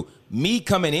for you. Me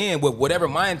coming in with whatever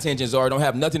my intentions are don't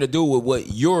have nothing to do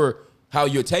with how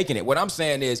you're taking it. What I'm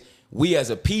saying is we as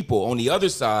a people on the other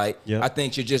side, Yeah. I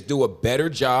think should just do a better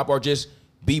job or just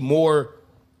be more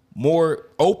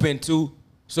open to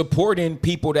supporting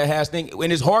people that has things.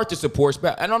 And it's hard to support,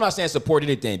 and I'm not saying support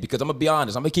anything, because I'm gonna be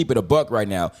honest, I'm gonna keep it a buck right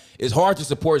now. It's hard to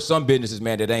support some businesses,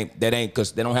 man, that ain't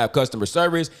because they don't have customer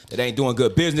service, that ain't doing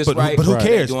good business, right? But who that ain't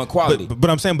cares? doing quality. But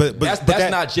I'm saying, but that's that,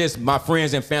 not just my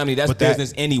friends and family. That's but that-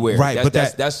 business anywhere. right, That's, but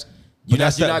that's that- that's but you're not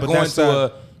that's you're the- not but going that's to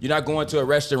the- you're not going to a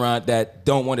restaurant that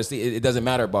don't want to see. It doesn't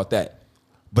matter about that.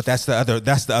 But that's the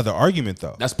other argument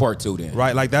though. That's part two then.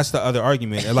 Right, like that's the other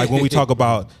argument. And like when we talk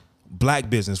about black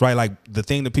business, right? Like the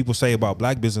thing that people say about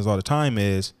black business all the time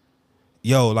is,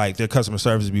 yo, like their customer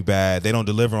service be bad, they don't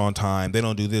deliver on time, they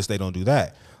don't do this, they don't do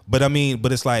that. But I mean,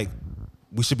 but it's like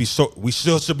we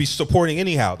still should be supporting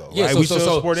anyhow though. Yeah, right? so, We so, still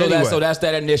so, support so, anyway. that's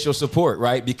that initial support,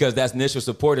 right? Because that initial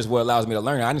support is what allows me to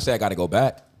learn. I didn't say I got to go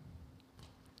back.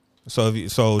 So I I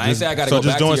ain't say I got to go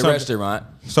back to your restaurant.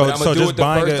 So but I'ma do just it the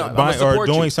buying first time. I'ma or support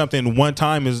doing you. something one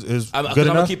time is I'm good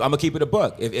enough. I'm gonna keep it a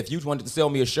buck. If you wanted to sell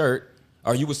me a shirt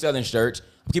or you were selling shirts,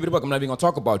 I'm keeping it a buck. I'm not even gonna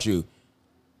talk about you.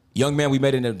 Young man we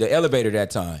met in the elevator that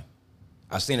time.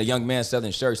 I seen a young man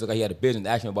selling shirts. Looked like he had a business.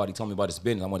 Asked me about it. He told me about his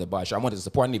business. I wanted to buy a shirt. I wanted to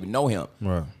support. I didn't even know him.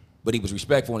 Right. But he was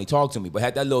respectful when he talked to me. But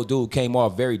had that little dude came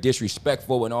off very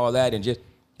disrespectful and all that, and just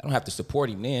I don't have to support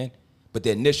him then. But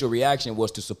the initial reaction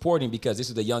was to support him because this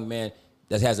is a young man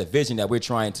that has a vision that we're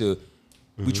trying to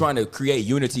create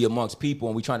unity amongst people,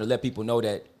 and we're trying to let people know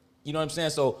that, you know what I'm saying?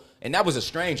 So, and that was a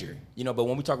stranger, but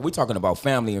when we're talking about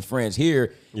family and friends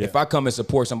here. Yeah. If I come and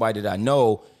support somebody that I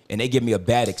know and they give me a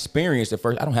bad experience at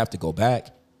first, I don't have to go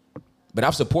back. But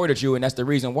I've supported you, and that's the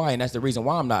reason why. And that's the reason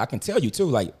why I can tell you too,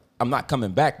 like, I'm not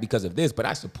coming back because of this, but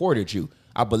I supported you.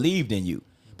 I believed in you.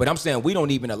 But I'm saying we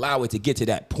don't even allow it to get to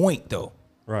that point though.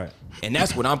 Right. And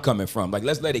that's what I'm coming from. Like,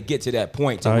 let's let it get to that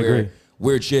point to I where agree.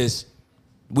 we're just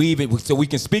we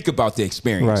can speak about the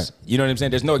experience. Right. You know what I'm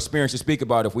saying? There's no experience to speak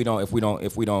about if we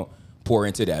don't pour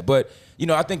into that. But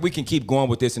I think we can keep going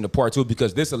with this in the part two,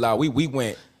 because this we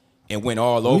went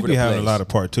all over We the be place. having a lot of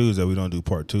part twos that we don't do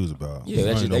part twos about. Yeah, I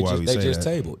that's don't just, know why we they say just that.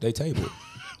 tabled. They tabled.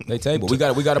 They tabled. We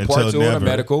got a Until part two and a never.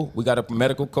 medical. We got a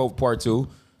medical code part two.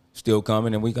 still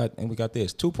coming, and we got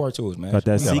this 2 part 2s, man. Got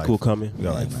that We got sequel like- coming. We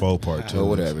got like 4 part 2. Or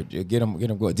whatever. Get them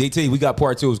going. DT, we got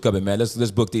part 2s coming, man.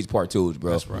 Let's book these part 2s,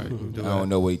 bro. That's right. I don't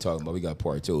know what he talking about. We got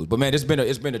part 2s, but man, it's been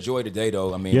a joy today,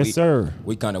 though. I mean, Yes, sir.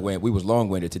 We kind of went. We was long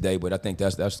winded today, but I think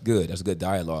that's good. That's a good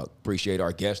dialogue. Appreciate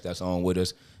our guest that's on with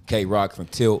us, K Rock from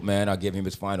Tilt, man. I'll give him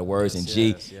his final words, and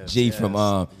G from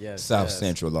South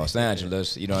Central Los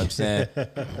Angeles. You know what I'm saying?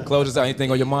 Close us out. Anything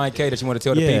on your mind, K, that you want to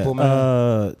tell the people,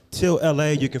 man? Till LA,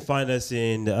 you can find us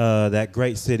in that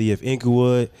great city of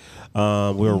Inglewood.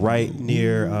 We're right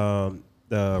near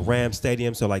the Ram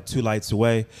Stadium, so like 2 lights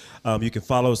away. You can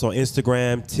follow us on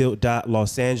Instagram,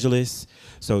 tilt.Los Angeles.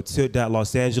 So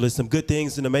tilt.Los Angeles. Some good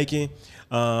things in the making.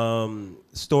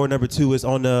 Store number 2 is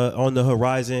on the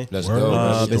horizon. Let's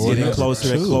go. It's Store getting number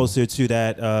closer and 2. closer to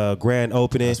that grand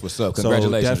opening. That's what's up.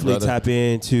 Congratulations, so definitely brother. tap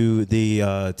into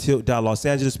the tilt.Los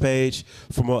Angeles page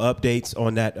for more updates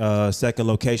on that second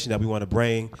location that we want to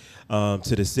bring to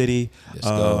the city. Let's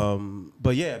go.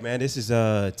 But yeah, man, this is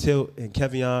Tilt and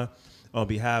Kevion on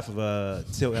behalf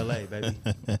of Tilt LA, baby.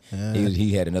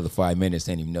 He had another 5 minutes.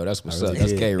 Didn't even know. That's what's up. really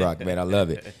That's did. K Rock, man. I love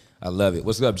it. I love it.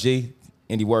 What's up, G?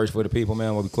 Any words for the people,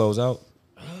 man, when we close out?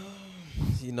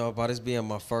 You know, about this being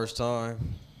my first time,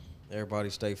 everybody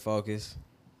stay focused,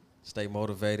 stay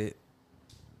motivated.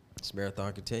 This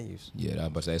marathon continues. Yeah, I was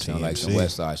about to say, it sound like some TMC.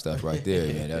 West Side stuff right there.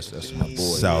 Yeah, that's my boy.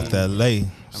 South LA,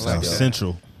 South that.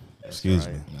 Central. Excuse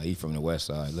me. Nah, he from the West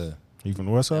Side. Look, You from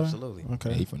the West Side? Absolutely. Okay.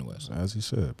 yeah, he from the West Side. As he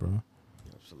should, bro.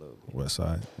 Absolutely. West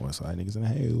Side niggas in the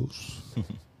house.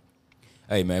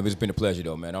 Hey, man, it's been a pleasure,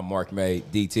 though, man. I'm Mark May.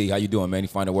 DT, how you doing, man? Any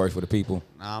final words for the people?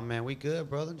 Nah, man, we good,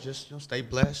 brother. Just stay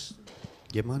blessed.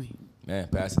 Get money. Man,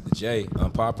 pass it to Jay,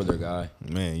 unpopular guy.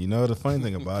 Man, you know the funny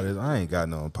thing about it, I ain't got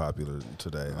no unpopular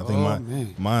today. I think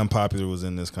man. my unpopular was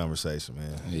in this conversation,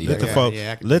 man. Yeah. Let the Yeah, folks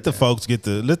yeah, I can let do the folks get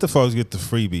the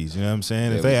freebies. You know what I'm saying?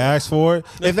 There If we they go. ask for it,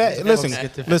 if that listen,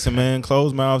 get the- listen, man,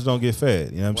 closed mouths don't get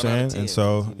fed. You know what I'm 1 out saying? of 10. And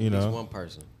so you At least know, one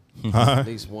person. huh? At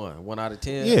least one. 1 out of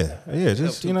 10. Yeah,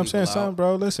 just two you know what I'm saying, people son, out.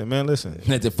 bro. Listen, man, listen.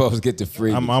 Let the folks get the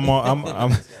free. I'm all about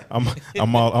I the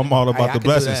can do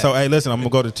blessings. that. So hey, listen, I'm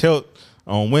gonna go to Tilt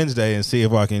on Wednesday and see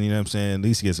if I can, you know what I'm saying, at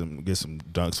least get some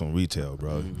dunks on retail,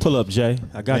 bro. Pull up, Jay.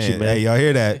 I got you, man. Hey, y'all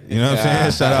hear that? You know what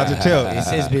I'm saying? Shout out to Tilt. It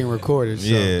says being recorded. So.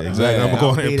 Yeah, exactly. Man, I'm gonna go in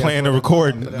I'll there be there playing the for it.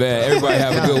 recording. Man, everybody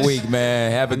have a good week,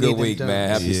 man. Have a I good need them week, man.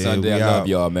 dunks. Happy Yeah, Sunday. I we love out.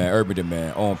 y'all, man. Urban the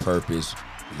man, on purpose.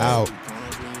 Out.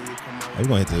 We're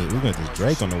gonna hit this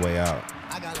Drake on the way out.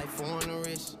 I got like 4 on the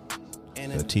wrist.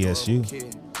 And The TSU.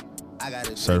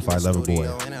 Certified Lover Boy.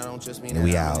 And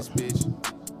we out.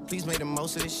 Please make the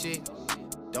most of this shit.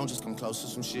 Don't just come close to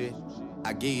some shit.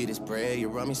 I give you this bread, you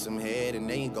run me some head, and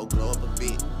then you go glow up a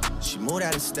bit. She moved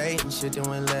out of state and shit then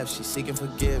went left. She seeking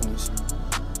forgiveness.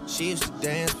 She used to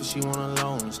dance, but she went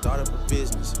alone and start up a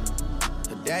business.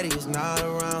 Her daddy is not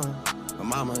around. Her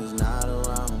mama is not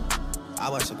around. I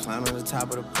watch her climb to the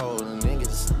top of the pole and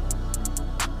niggas.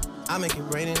 I make it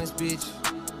rain in this bitch.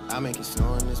 I make it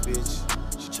snow in this bitch.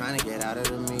 She tryna get out of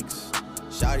the mix.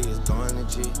 Shawty is going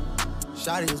legit.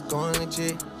 Shawty is going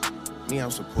legit. Me,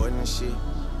 I'm supporting this shit.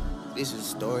 This is a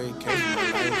story, case of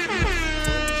my life.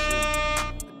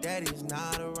 Her daddy is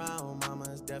not around.